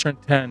 He just turned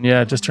 10.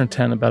 Yeah, just turned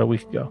 10 about a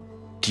week ago.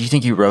 Do you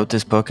think you wrote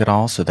this book at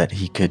all so that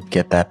he could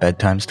get that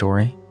bedtime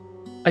story?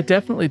 I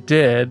definitely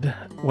did.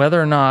 Whether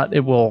or not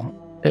it will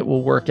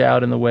work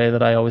out in the way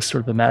that I always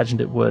sort of imagined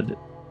it would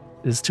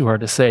is too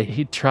hard to say.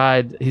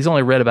 He's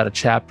only read about a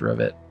chapter of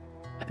it.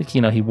 I think,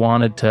 he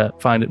wanted to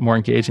find it more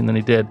engaging than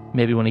he did,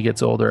 maybe when he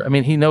gets older. I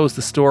mean, he knows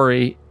the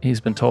story. He's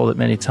been told it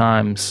many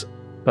times,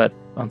 but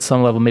on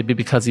some level, maybe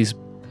because he's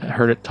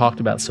heard it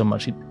talked about so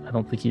much, I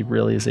don't think he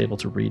really is able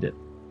to read it.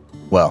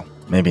 Well,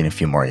 maybe in a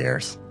few more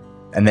years.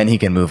 And then he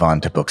can move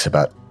on to books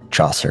about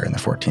Chaucer in the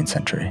 14th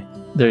century.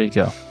 There you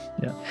go.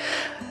 Yeah.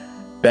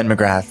 Ben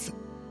McGrath,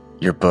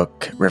 your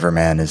book,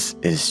 Riverman,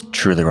 is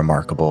truly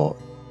remarkable.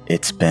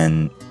 It's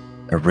been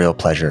a real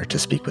pleasure to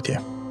speak with you.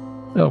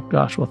 Oh,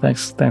 gosh. Well,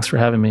 thanks for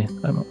having me.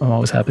 I'm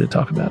always happy to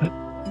talk about it.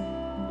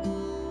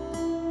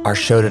 Our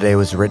show today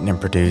was written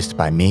and produced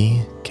by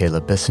me,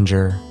 Caleb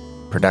Bissinger,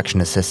 production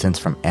assistance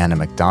from Anna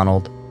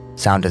McDonald,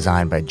 sound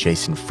design by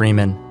Jason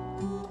Freeman.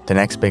 The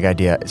Next Big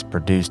Idea is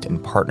produced in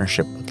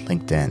partnership with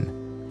LinkedIn.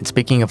 And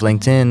speaking of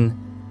LinkedIn,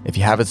 if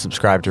you haven't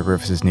subscribed to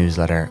Rufus's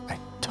newsletter, I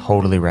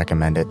totally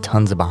recommend it.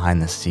 Tons of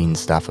behind-the-scenes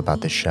stuff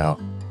about this show.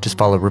 Just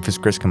follow Rufus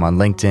Griscom on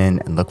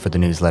LinkedIn and look for the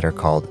newsletter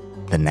called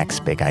The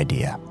Next Big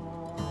Idea.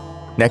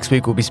 Next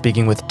week, we'll be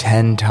speaking with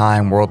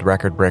 10-time world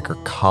record breaker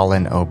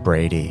Colin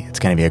O'Brady. It's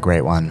going to be a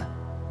great one.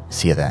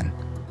 See you then.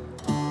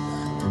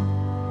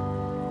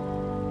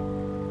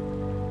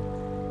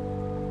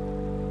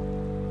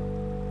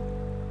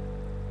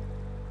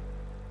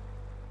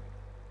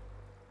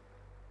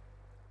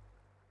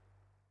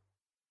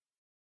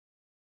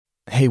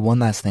 Hey, one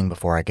last thing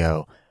before I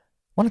go. I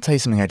want to tell you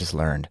something I just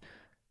learned.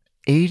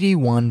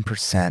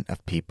 81%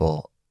 of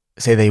people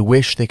say they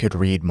wish they could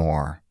read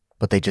more,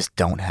 but they just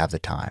don't have the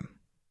time.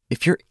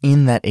 If you're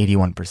in that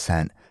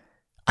 81%,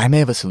 I may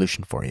have a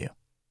solution for you.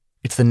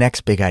 It's the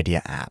Next Big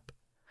Idea app.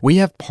 We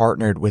have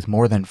partnered with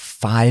more than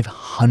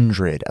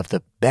 500 of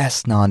the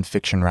best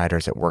nonfiction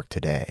writers at work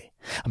today.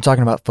 I'm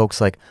talking about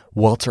folks like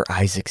Walter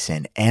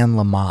Isaacson, Anne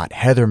Lamott,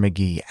 Heather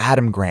McGhee,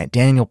 Adam Grant,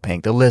 Daniel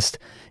Pink. The list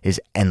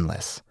is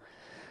endless.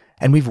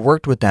 And we've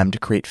worked with them to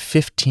create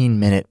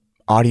 15-minute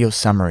audio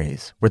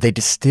summaries where they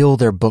distill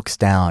their books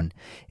down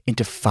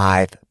into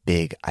 5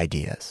 big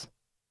ideas.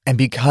 And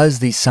because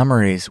these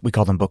summaries, we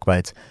call them book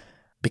bites,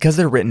 because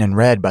they're written and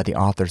read by the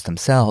authors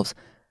themselves,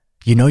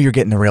 you know you're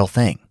getting the real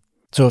thing.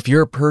 So if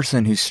you're a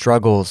person who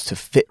struggles to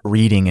fit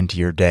reading into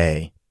your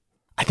day,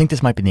 I think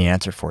this might be the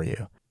answer for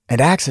you.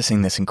 And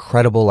accessing this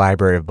incredible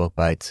library of book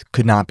bites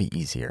could not be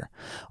easier.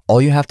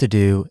 All you have to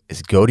do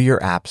is go to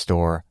your app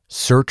store,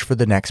 search for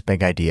The Next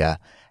Big Idea,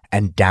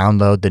 and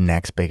download the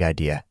Next Big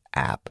Idea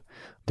app.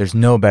 There's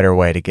no better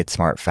way to get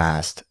smart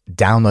fast.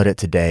 Download it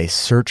today.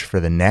 Search for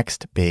The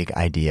Next Big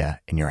Idea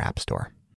in your app store.